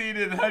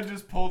succeeded and I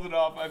just pulled it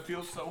off. I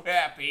feel so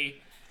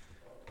happy.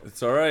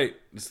 It's all right.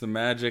 It's the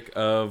magic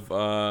of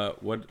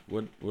what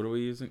are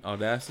we using?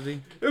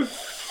 Audacity.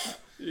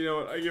 You know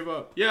what? I give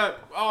up. Yeah,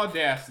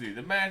 Audacity.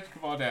 The magic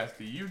of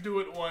Audacity. You do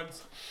it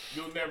once,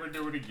 you'll never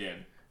do it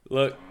again.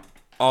 Look,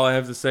 all I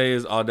have to say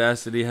is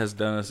Audacity has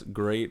done us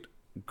great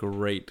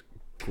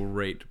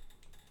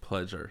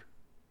pleasure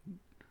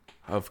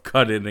of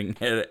cutting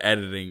and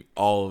editing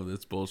all of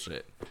this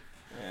bullshit.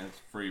 Yeah, it's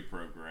a free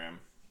program.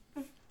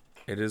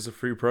 It is a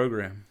free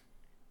program.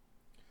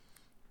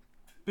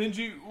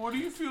 Benji, what do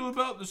you feel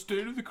about the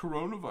state of the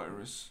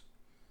coronavirus?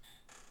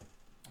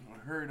 I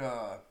heard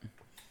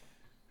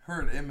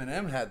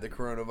Eminem had the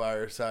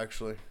coronavirus,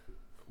 actually.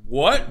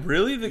 What?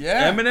 Really?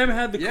 Eminem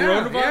had the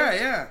coronavirus?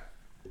 Yeah.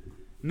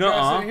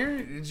 No.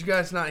 Did you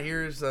guys not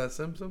hear his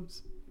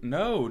symptoms?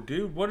 No,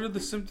 dude. What are the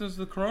symptoms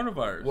of the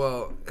coronavirus?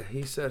 Well,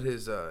 he said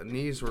his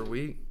knees were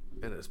weak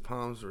and his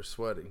palms were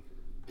sweaty.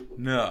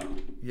 No.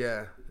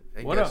 Yeah.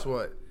 And What guess up?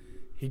 what?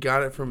 He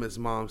got it from his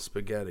mom's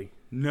spaghetti.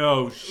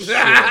 No shit.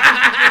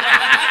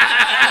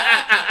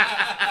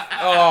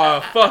 Oh,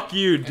 fuck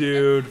you,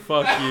 dude.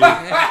 Fuck you.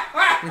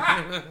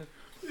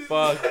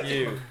 Fuck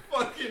you.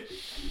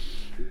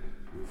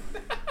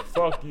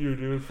 Fuck you,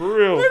 dude. For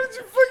real. Where did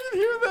you fucking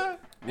hear that?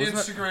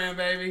 Instagram,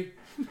 baby.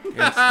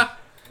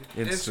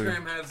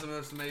 Instagram has the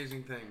most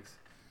amazing things.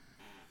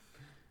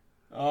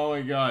 Oh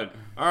my god.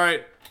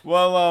 Alright.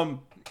 Well,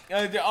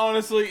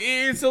 honestly,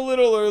 it's a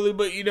little early,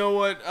 but you know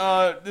what?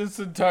 This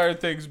entire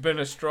thing's been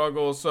a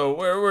struggle, so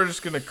we're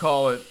just gonna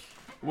call it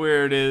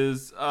where it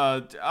is.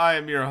 I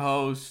am your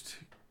host,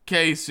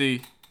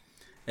 Casey.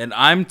 And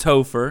I'm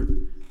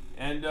Topher.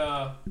 And,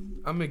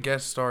 I'm a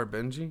guest star,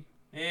 Benji.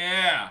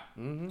 yeah.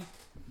 Mm-hmm.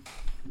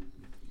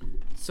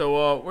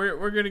 So,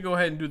 we're gonna go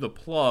ahead and do the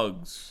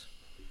plugs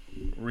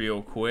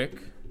real quick.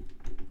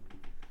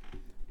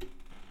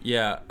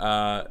 Yeah.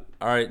 All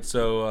right.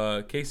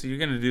 So, Casey, you're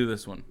gonna do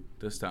this one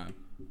this time.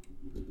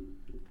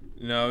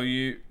 No.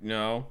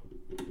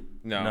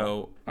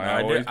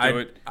 I always do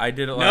it. I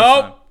did it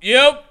last time.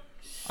 Yep.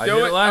 I did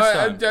it last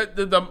time.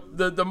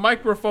 The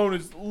microphone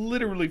is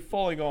literally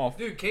falling off.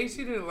 Dude,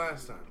 Casey did it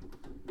last time.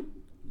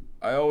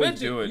 I always Benji,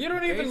 do it. You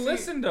don't even Casey-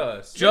 listen to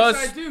us. Just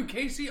Yes, I do.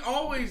 Casey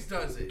always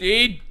does it.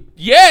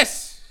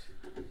 yes.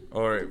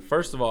 All right.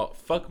 First of all,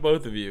 fuck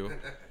both of you.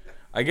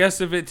 I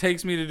guess if it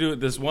takes me to do it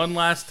this one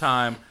last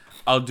time,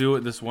 I'll do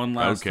it this one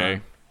last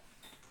time.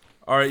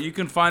 All right. You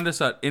can find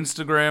us at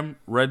Instagram,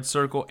 Red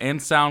Circle,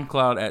 and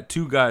SoundCloud at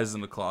Two Guys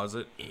in the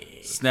Closet.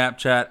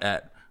 Snapchat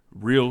at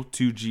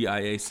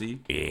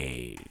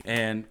Real2GIAC.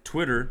 And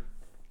Twitter,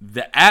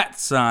 the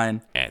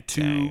 @sign At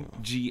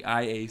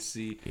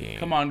 2GIAC.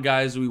 Come on,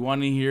 guys. We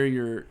want to hear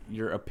your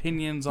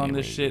opinions on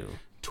this shit.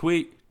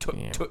 Tweet.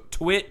 Tweet it.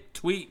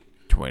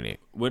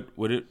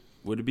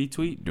 Would it be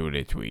tweet? Do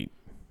it. Tweet.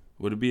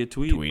 Would it be a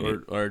tweet, Tweet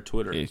it. or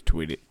Twitter? It's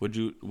tweet it. Would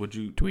you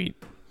Tweet.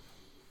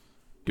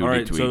 Do All it.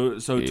 right,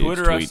 Tweet. so It's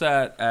Twitter tweet.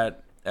 us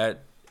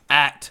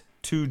at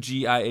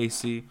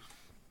 2GIAC.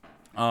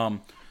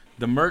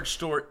 The merch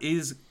store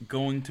is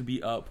going to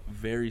be up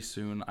very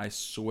soon. I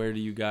swear to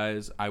you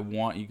guys. I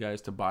want you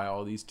guys to buy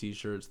all these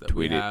t-shirts that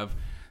Tweet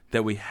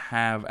it. we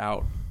have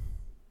out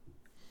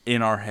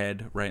in our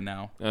head right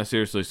now.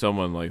 Seriously,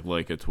 someone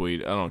like a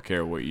tweet. I don't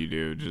care what you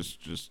do.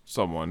 Just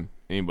someone,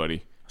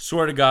 anybody.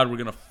 Swear to God, we're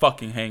gonna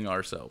fucking hang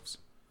ourselves.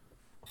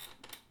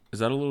 Is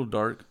that a little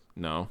dark?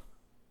 No.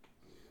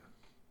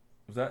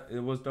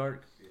 It was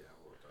dark? Yeah, a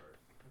little dark.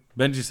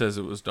 Benji says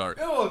it was dark.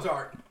 A little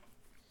dark.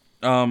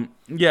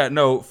 Yeah,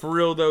 no, for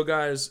real though,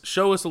 guys,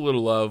 show us a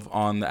little love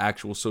on the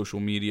actual social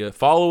media.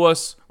 Follow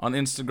us on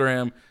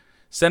Instagram.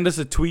 Send us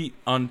a tweet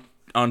on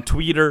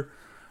Twitter.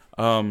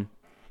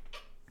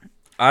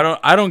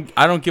 I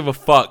don't give a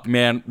fuck,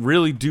 man.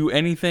 Really do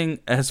anything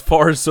as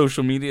far as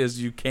social media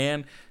as you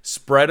can.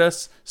 Spread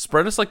us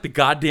like the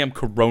goddamn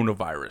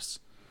coronavirus.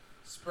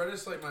 Spread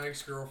us like my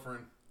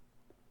ex-girlfriend.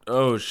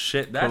 Oh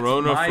shit, that's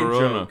Corona, my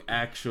Corona. joke.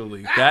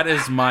 Actually, that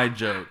is my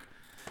joke.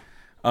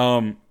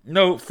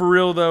 No, for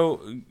real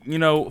though,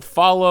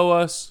 follow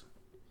us,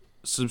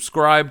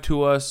 subscribe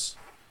to us,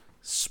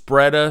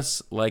 spread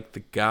us like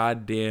the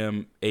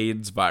goddamn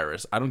AIDS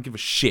virus. I don't give a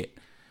shit.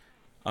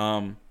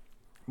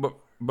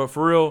 But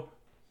for real,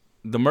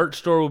 the merch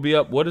store will be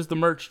up. What is the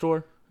merch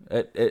store?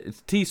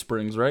 It's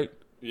Teesprings, right?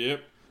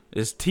 Yep.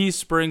 It's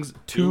Teesprings.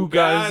 Two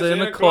guys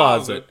in a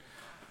closet.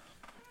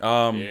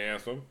 Yeah,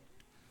 so.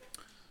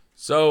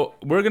 So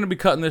we're gonna be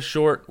cutting this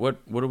short. What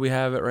do we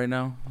have it right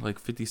now? Like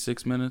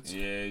 56 minutes?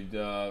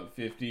 Yeah,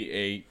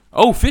 58.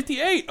 Oh,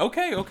 58.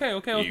 Okay. You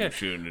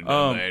shouldn't have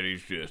done that.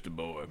 He's just a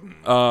boy.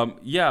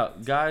 Yeah,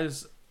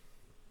 guys.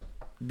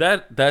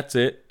 That's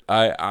it.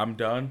 I'm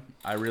done.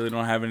 I really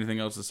don't have anything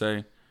else to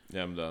say.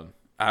 Yeah, I'm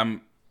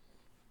done.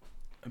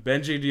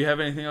 Benji, do you have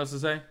anything else to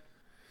say?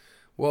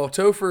 Well,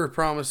 Topher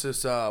promised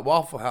us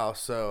Waffle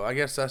House, so I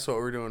guess that's what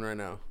we're doing right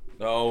now.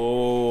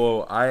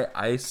 Oh,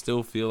 I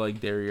still feel like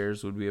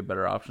Derriere's would be a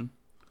better option.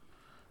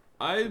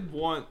 I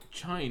want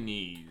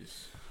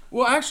Chinese.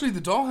 Well, actually,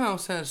 the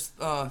Dollhouse has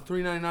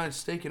 $3.99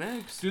 steak and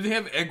eggs. Do they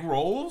have egg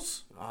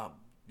rolls?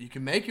 You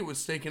can make it with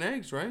steak and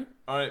eggs, right?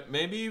 All right,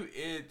 maybe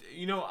it.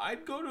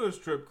 I'd go to a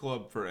strip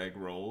club for egg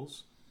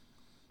rolls.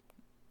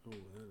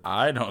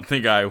 I don't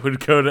think I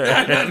would go to.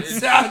 Doesn't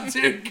sound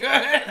too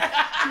good.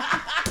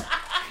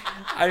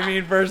 I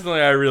mean,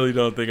 personally, I really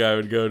don't think I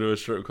would go to a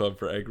strip club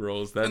for egg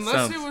rolls. That Unless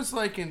sounds. it was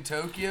like in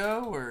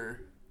Tokyo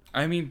or.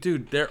 I mean,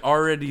 dude, they're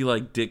already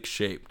like dick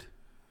shaped,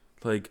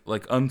 like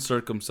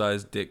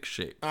uncircumcised dick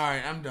shaped. All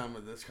right, I'm done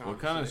with this conversation. What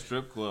kind of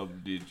strip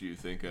club did you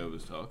think I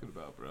was talking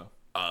about, bro?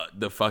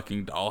 The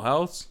fucking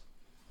Dollhouse.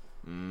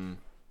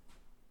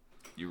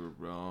 You were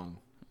wrong.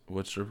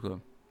 What strip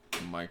club?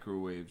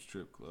 Microwave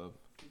strip club.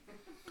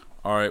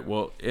 All right.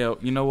 Well,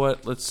 you know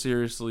what? Let's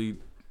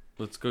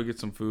go get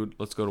some food.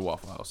 Let's go to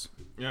Waffle House.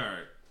 All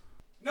right.